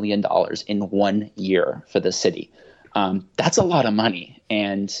 $580 million in 1 year for the city. That's a lot of money.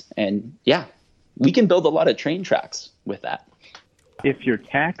 And yeah, we can build a lot of train tracks with that. If you're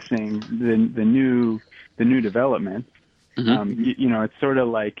taxing the new development, it's sort of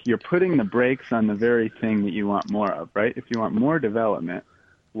like you're putting the brakes on the very thing that you want more of, right? If you want more development,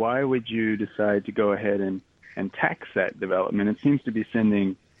 why would you decide to go ahead and tax that development? It seems to be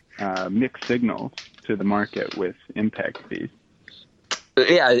sending mixed signals to the market with impact fees.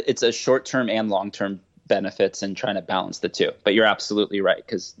 Yeah, it's a short-term and long-term benefits and trying to balance the two. But you're absolutely right,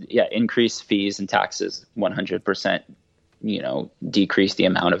 because increased fees and taxes 100%, decrease the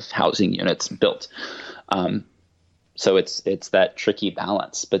amount of housing units built. So it's that tricky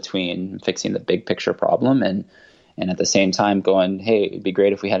balance between fixing the big picture problem and at the same time going, hey, it'd be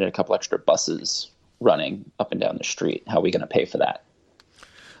great if we had a couple extra buses running up and down the street. How are we going to pay for that?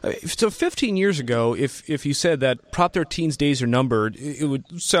 So 15 years ago, if you said that Prop 13's days are numbered, it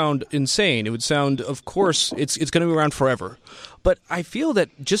would sound insane. It would sound, of course, it's going to be around forever. But I feel that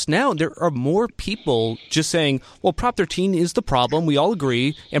just now there are more people just saying, well, Prop 13 is the problem, we all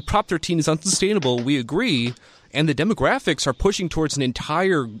agree, and Prop 13 is unsustainable, we agree, and the demographics are pushing towards an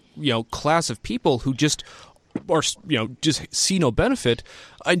entire, class of people who just are, just see no benefit.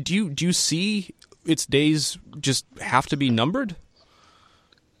 Do you see its days just have to be numbered?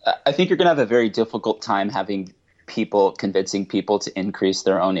 I think you're going to have a very difficult time convincing people to increase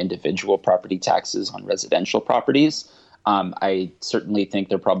their own individual property taxes on residential properties. I certainly think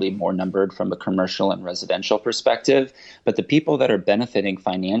they're probably more numbered from a commercial and residential perspective, but the people that are benefiting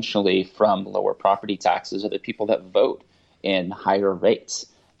financially from lower property taxes are the people that vote in higher rates.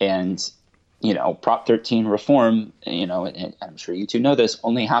 And, Prop 13 reform, and I'm sure you two know this,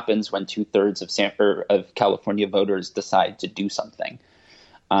 only happens when 2/3 of California voters decide to do something.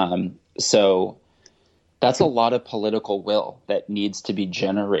 So that's a lot of political will that needs to be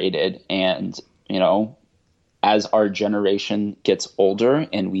generated. And, as our generation gets older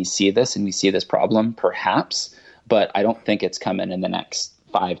and we see this problem, perhaps, but I don't think it's coming in the next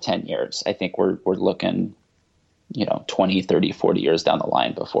 5-10 years. I think we're looking, 20, 30, 40 years down the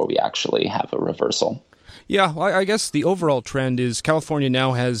line before we actually have a reversal. Yeah, well, I guess the overall trend is California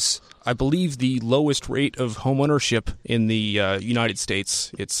now has, I believe, the lowest rate of homeownership in the United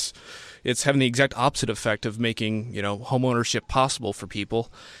States. It's having the exact opposite effect of making, homeownership possible for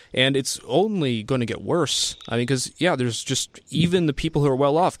people. And it's only going to get worse. I mean, because, there's just even the people who are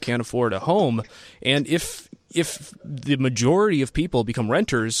well off can't afford a home. And if the majority of people become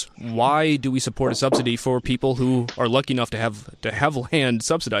renters, why do we support a subsidy for people who are lucky enough to have land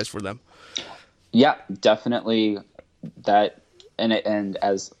subsidized for them? Yeah, definitely that. And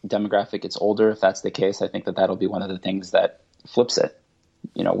as demographic gets older, if that's the case, I think that'll be one of the things that flips it.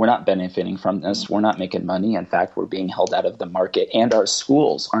 We're not benefiting from this. We're not making money. In fact, we're being held out of the market, and our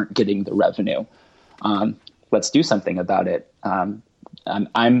schools aren't getting the revenue. Let's do something about it.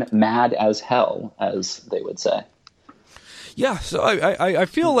 I'm mad as hell, as they would say. Yeah, so I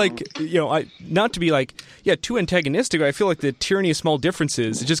feel like, not to be too antagonistic, I feel like the tyranny of small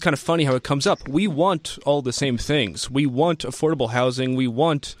differences, it's just kind of funny how it comes up. We want all the same things. We want affordable housing. We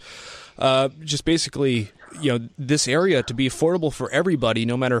want just basically, this area to be affordable for everybody,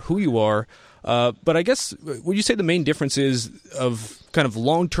 no matter who you are. But I guess, would you say the main difference is of kind of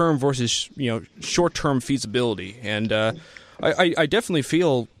long-term versus, short-term feasibility? And I definitely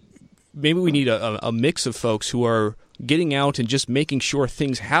feel maybe we need a mix of folks who are getting out and just making sure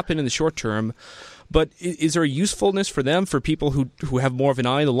things happen in the short term. But is there a usefulness for them, for people who have more of an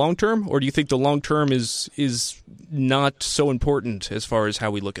eye in the long term? Or do you think the long term is not so important as far as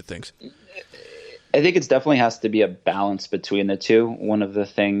how we look at things? I think it definitely has to be a balance between the two. One of the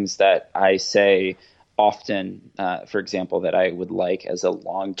things that I say often, for example, that I would like as a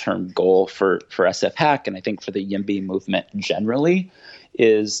long-term goal for SFHAC, and I think for the YIMBY movement generally,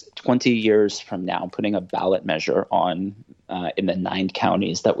 is 20 years from now, putting a ballot measure on in the 9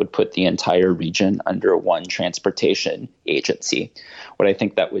 counties that would put the entire region under one transportation agency. What I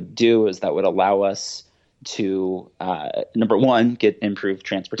think that would do is that would allow us to, number one, get improved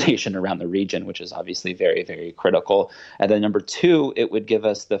transportation around the region, which is obviously very, very critical. And then number two, it would give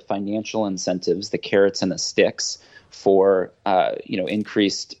us the financial incentives, the carrots and the sticks for,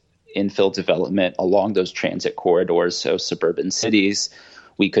 increased infill development along those transit corridors. So suburban cities,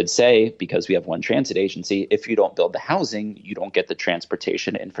 we could say, because we have one transit agency, if you don't build the housing, you don't get the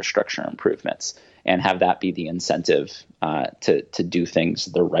transportation infrastructure improvements, and have that be the incentive to do things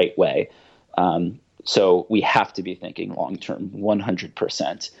the right way. So we have to be thinking long-term,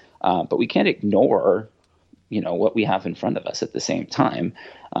 100%. But we can't ignore, what we have in front of us at the same time.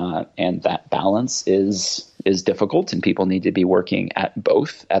 And that balance is difficult, and people need to be working at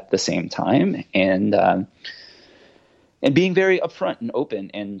both at the same time, and being very upfront and open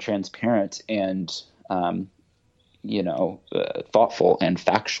and transparent and, thoughtful and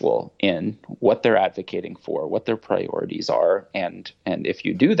factual in what they're advocating for, what their priorities are. And if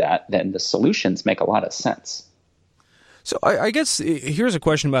you do that, then the solutions make a lot of sense. So I guess here's a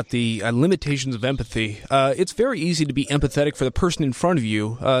question about the limitations of empathy. It's very easy to be empathetic for the person in front of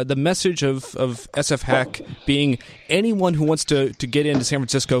you. The message of SFHAC being anyone who wants to get into San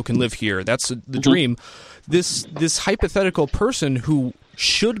Francisco can live here. That's the dream. This hypothetical person who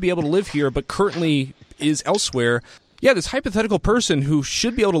should be able to live here but currently is elsewhere, Yeah, this hypothetical person who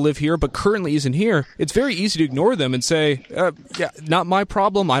should be able to live here but currently isn't here, it's very easy to ignore them and say, yeah, not my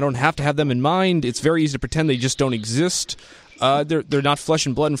problem. I don't have to have them in mind. It's very easy to pretend they just don't exist. They're not flesh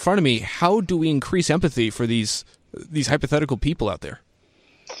and blood in front of me. How do we increase empathy for these hypothetical people out there?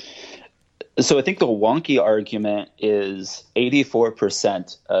 So I think the wonky argument is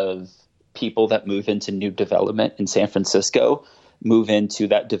 84% of people that move into new development in San Francisco move into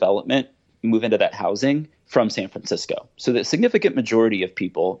that housing from San Francisco. So the significant majority of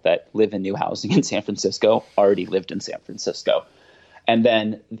people that live in new housing in San Francisco already lived in San Francisco. And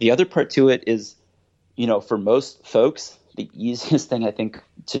then the other part to it is, for most folks, the easiest thing I think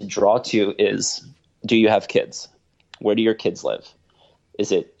to draw to is, do you have kids? Where do your kids live?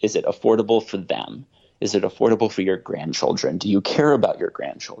 Is it affordable for them? Is it affordable for your grandchildren? Do you care about your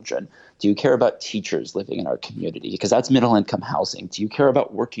grandchildren? Do you care about teachers living in our community? Because that's middle income housing. Do you care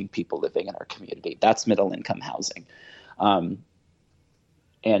about working people living in our community? That's middle income housing. And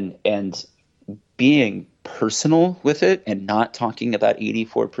being personal with it and not talking about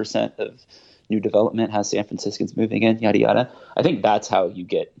 84% of new development has San Franciscans moving in, yada, yada. I think that's how you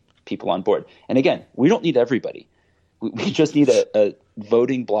get people on board. And again, we don't need everybody. We just need a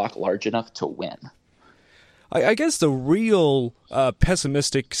voting bloc large enough to win. I guess the real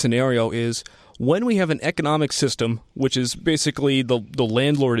pessimistic scenario is when we have an economic system, which is basically the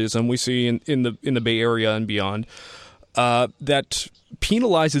landlordism we see in the Bay Area and beyond, that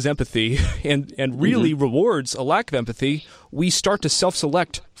penalizes empathy and really rewards a lack of empathy, we start to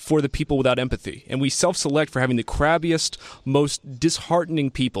self-select for the people without empathy. And we self-select for having the crabbiest, most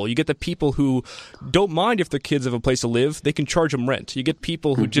disheartening people. You get the people who don't mind if their kids have a place to live. They can charge them rent. You get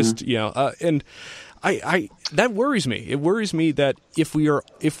people who just, and I that worries me. It worries me that if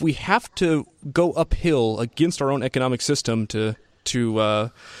we have to go uphill against our own economic system to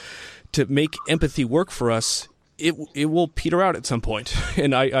make empathy work for us, it will peter out at some point.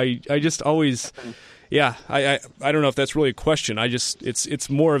 And I just always, I don't know if that's really a question. It's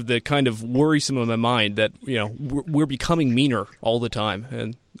more of the kind of worrisome in my mind that we're becoming meaner all the time,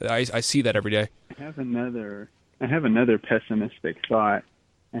 and I see that every day. I have another pessimistic thought,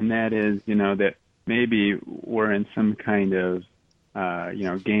 and that is that maybe we're in some kind of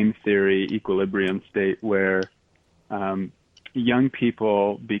game theory equilibrium state where young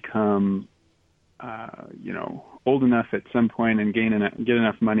people become old enough at some point and get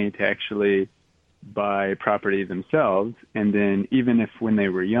enough money to actually buy property themselves, and then even if when they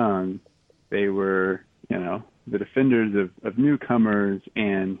were young they were the defenders of newcomers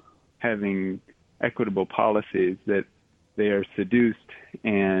and having equitable policies, that they are seduced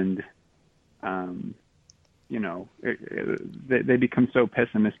and they become so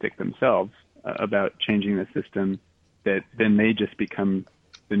pessimistic themselves about changing the system that then they just become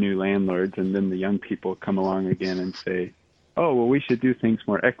the new landlords, and then the young people come along again and say, oh, well, we should do things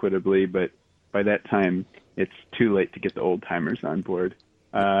more equitably, but by that time it's too late to get the old timers on board.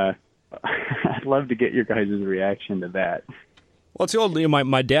 I'd love to get your guys' reaction to that. Well, it's the old,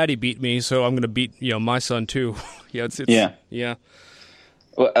 my daddy beat me, so I'm going to beat my son too. Yeah.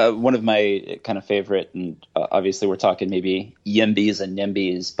 Well, one of my kind of favorite, and obviously we're talking maybe YIMBYs and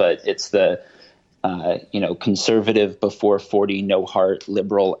NIMBYs, but it's the conservative before 40, no heart,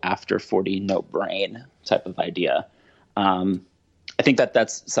 liberal after 40, no brain type of idea. I think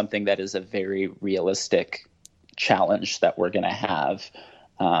that's something that is a very realistic challenge that we're going to have.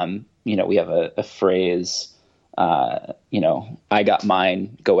 We have a phrase, I got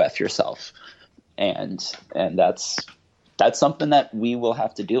mine, go F yourself. And that's something that we will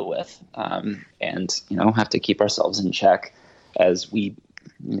have to deal with, and have to keep ourselves in check as we,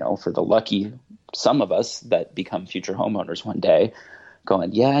 for the lucky some of us that become future homeowners one day,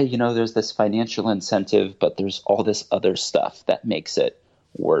 going, there's this financial incentive, but there's all this other stuff that makes it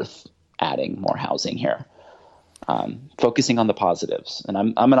worth adding more housing here. Focusing on the positives, and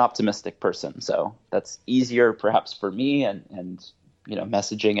I'm an optimistic person, so that's easier perhaps for me, and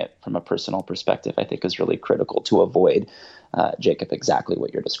messaging it from a personal perspective, I think, is really critical to avoid, Jacob, exactly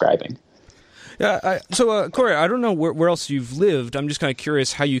what you're describing. Yeah. So, Corey, I don't know where else you've lived. I'm just kind of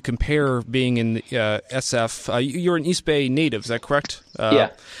curious how you compare being in SF. You're an East Bay native, is that correct? Yeah,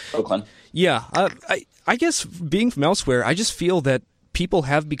 Oakland. Yeah. I guess being from elsewhere, I just feel that people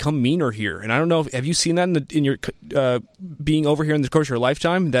have become meaner here, and I don't know. Have you seen that in your being over here in the course of your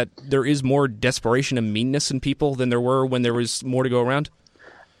lifetime? That there is more desperation and meanness in people than there were when there was more to go around.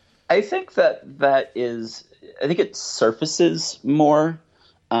 I think that is. I think it surfaces more.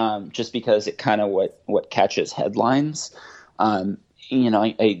 Just because it kind of what catches headlines. I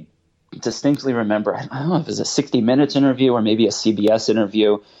distinctly remember, I don't know if it was a 60 Minutes interview or maybe a CBS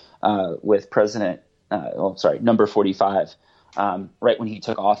interview with President number 45, right when he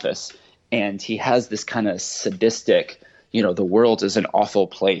took office. And he has this kind of sadistic, the world is an awful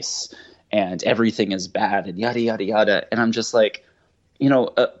place and everything is bad and yada, yada, yada. And I'm just like,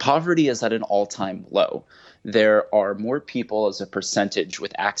 poverty is at an all-time low. There are more people as a percentage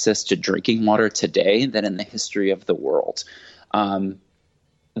with access to drinking water today than in the history of the world. The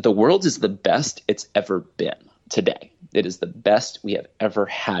world is the best it's ever been today. It is the best we have ever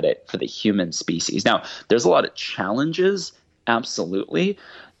had it for the human species. Now, there's a lot of challenges, absolutely.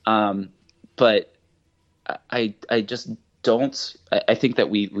 But I just don't – I think that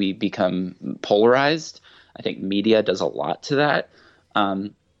we become polarized. I think media does a lot to that.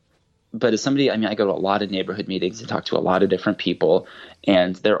 But as somebody – I go to a lot of neighborhood meetings and talk to a lot of different people,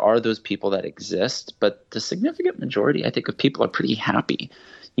 and there are those people that exist. But the significant majority, I think, of people are pretty happy,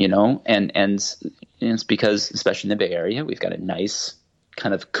 and it's because, especially in the Bay Area, we've got a nice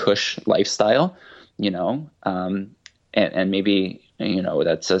kind of cush lifestyle, and maybe –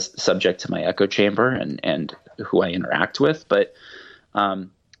 that's a subject to my echo chamber and who I interact with. But, I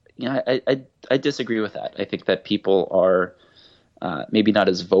disagree with that. I think that people are maybe not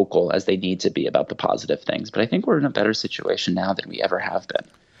as vocal as they need to be about the positive things. But I think we're in a better situation now than we ever have been.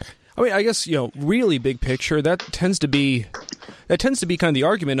 I guess, really big picture, that tends to be kind of the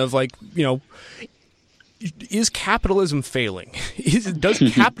argument of like, is capitalism failing? Does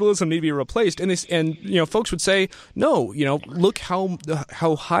capitalism need to be replaced? And folks would say, no, look how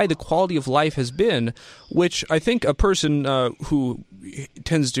high the quality of life has been, which I think a person who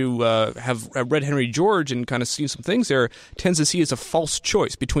tends to have read Henry George and kind of seen some things there tends to see as a false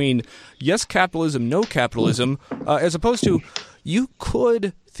choice between yes, capitalism, no capitalism, as opposed to you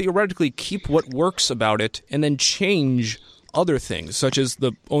could theoretically keep what works about it and then change other things, such as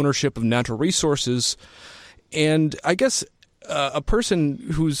the ownership of natural resources. And I guess a person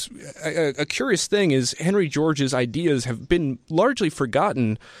who's a curious thing is Henry George's ideas have been largely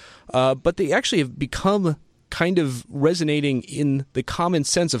forgotten, but they actually have become kind of resonating in the common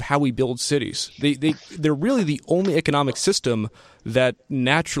sense of how we build cities. They're really the only economic system that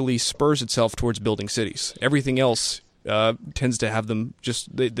naturally spurs itself towards building cities. Everything else tends to have them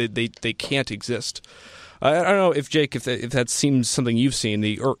just they can't exist. I don't know if Jake, if that seems something you've seen.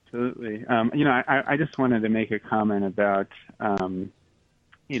 Absolutely. I just wanted to make a comment about how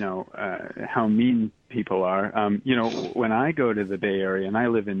mean people are. When I go to the Bay Area and I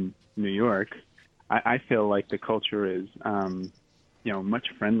live in New York, I feel like the culture is much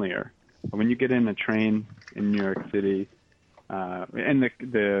friendlier. When you get in a train in New York City, and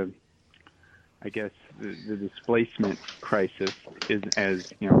I guess the displacement crisis is,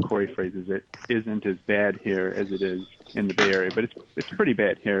 as Corey phrases it, isn't as bad here as it is in the Bay Area, but it's pretty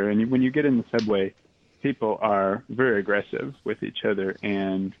bad here. And when you get in the subway, people are very aggressive with each other,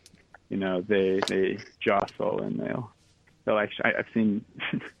 and they jostle and they'll actually. I've seen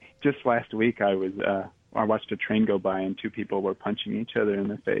just last week I watched a train go by and two people were punching each other in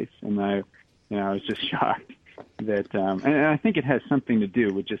the face, and I was just shocked that, and I think it has something to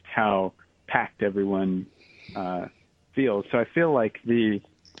do with just how packed everyone feels. So I feel like the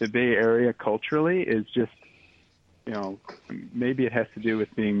Bay Area culturally is just, maybe it has to do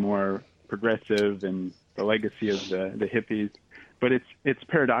with being more progressive and the legacy of the hippies, but it's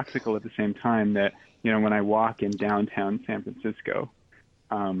paradoxical at the same time that, when I walk in downtown San Francisco,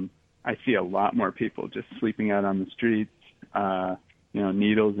 I see a lot more people just sleeping out on the streets,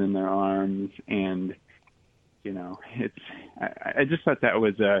 needles in their arms, and I just thought that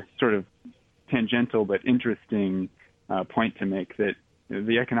was a sort of tangential but interesting point to make, that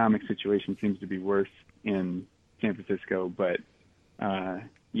the economic situation seems to be worse in San Francisco, but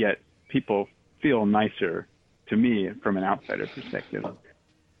yet people feel nicer to me from an outsider perspective.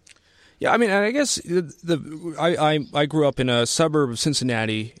 Yeah, I guess I grew up in a suburb of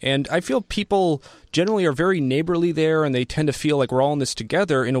Cincinnati, and I feel people generally are very neighborly there, and they tend to feel like we're all in this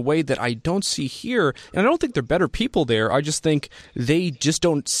together in a way that I don't see here. And I don't think they're better people there. I just think they just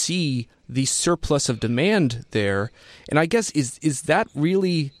don't see the surplus of demand there. And I guess is that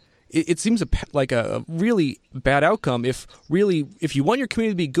really? It seems like a really bad outcome. If you want your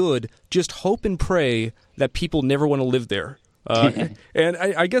community to be good, just hope and pray that people never want to live there. And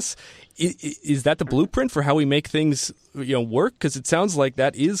I guess, is that the blueprint for how we make things work? Because it sounds like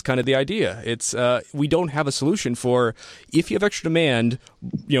that is kind of the idea. It's we don't have a solution for, if you have extra demand,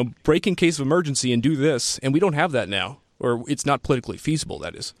 break in case of emergency and do this, and we don't have that now, or it's not politically feasible.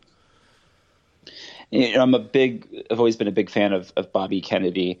 That is. I've always been a big fan of Bobby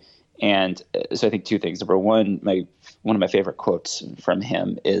Kennedy, and so I think two things. Number one, one of my favorite quotes from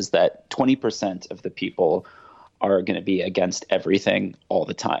him is that 20% of the people are going to be against everything all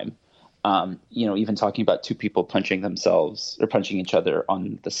the time. Even talking about two people punching themselves or punching each other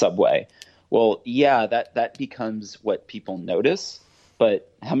on the subway. Well, yeah, that becomes what people notice.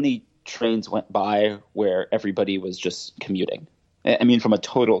 But how many trains went by where everybody was just commuting? I mean, from a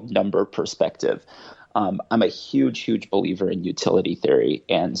total number perspective, I'm a huge believer in utility theory.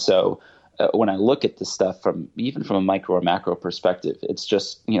 And so when I look at this stuff even from a micro or macro perspective, it's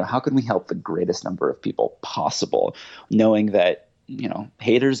just, how can we help the greatest number of people possible, knowing that,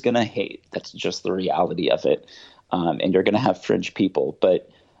 haters going to hate. That's just the reality of it. And you're going to have fringe people. But,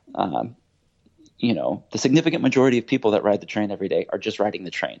 the significant majority of people that ride the train every day are just riding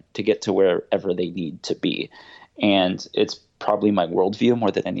the train to get to wherever they need to be. And it's probably my worldview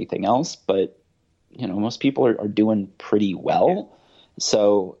more than anything else. But, most people are doing pretty well.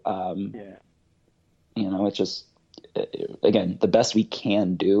 So, it's just, again, the best we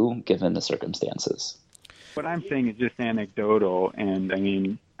can do given the circumstances. What I'm saying is just anecdotal. And I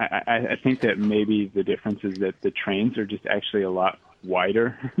mean, I think that maybe the difference is that the trains are just actually a lot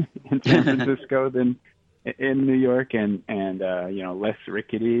wider in San Francisco than in New York and less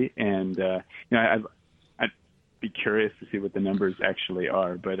rickety. And, I'd be curious to see what the numbers actually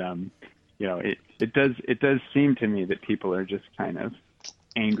are. But, it does seem to me that people are just kind of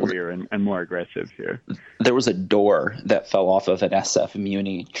angrier and more aggressive here. There was a door that fell off of an SF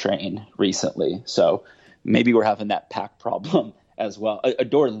Muni train recently. So maybe we're having that pack problem as well. A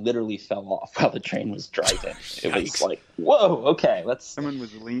door literally fell off while the train was driving. It was like, whoa, okay, let's. Someone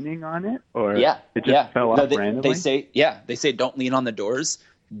was leaning on it, or it just fell off randomly. They say don't lean on the doors.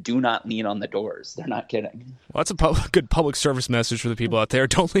 Do not lean on the doors. They're not kidding. Well, that's a good public service message for the people out there.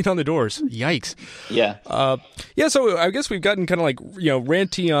 Don't lean on the doors. Yikes. Yeah. So I guess we've gotten kind of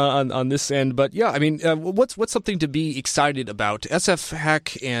ranty on this end, but yeah, I mean, what's something to be excited about?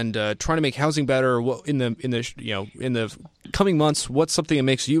 SFHAC and trying to make housing better in the coming months. What's something that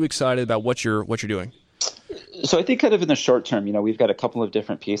makes you excited about what you're doing? So I think kind of in the short term, we've got a couple of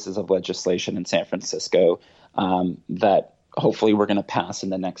different pieces of legislation in San Francisco that hopefully we're going to pass in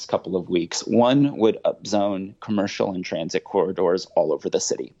the next couple of weeks. One would upzone commercial and transit corridors all over the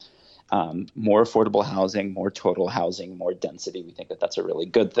city. More affordable housing, more total housing, more density. We think that that's a really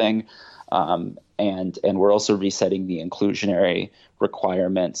good thing. And we're also resetting the inclusionary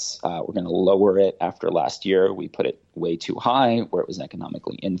requirements. We're going to lower it after last year. We put it way too high where it was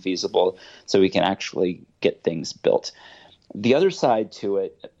economically infeasible, so we can actually get things built. The other side to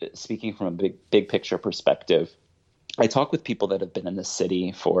it, speaking from a big picture perspective, I talk with people that have been in the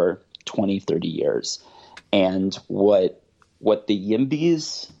city for 20, 30 years, and what the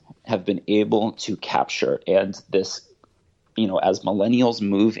YIMBYs have been able to capture, and this, as millennials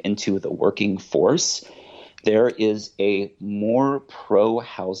move into the working force, there is a more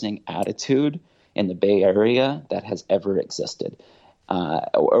pro-housing attitude in the Bay Area that has ever existed,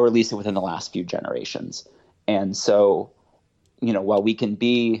 or at least within the last few generations. And so, while we can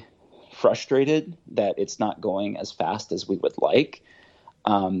be frustrated that it's not going as fast as we would like,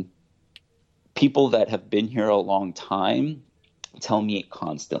 people that have been here a long time tell me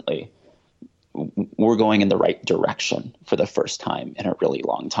constantly, we're going in the right direction for the first time in a really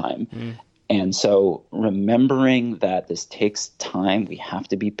long time. And so remembering that this takes time, we have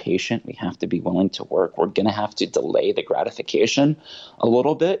to be patient, we have to be willing to work, we're going to have to delay the gratification a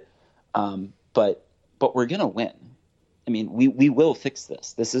little bit, but we're going to win. I mean, we will fix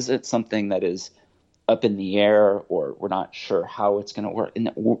this. This isn't something that is up in the air or we're not sure how it's going to work.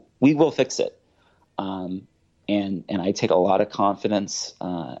 And we will fix it. And I take a lot of confidence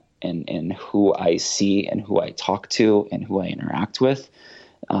in who I see and who I talk to and who I interact with.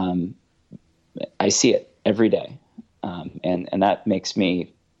 I see it every day. And that makes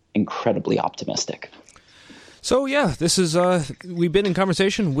me incredibly optimistic. So, yeah, this is we've been in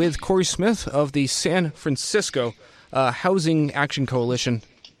conversation with Corey Smith of the San Francisco Housing Action Coalition.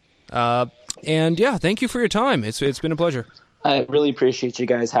 And yeah, thank you for your time. It's been a pleasure. I really appreciate you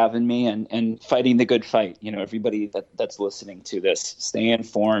guys having me and fighting the good fight. Everybody that's listening to this, stay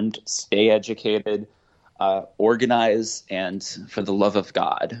informed, stay educated, organize, and for the love of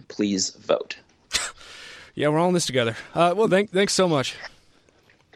God, please vote. Yeah, we're all in this together. Well, thanks so much.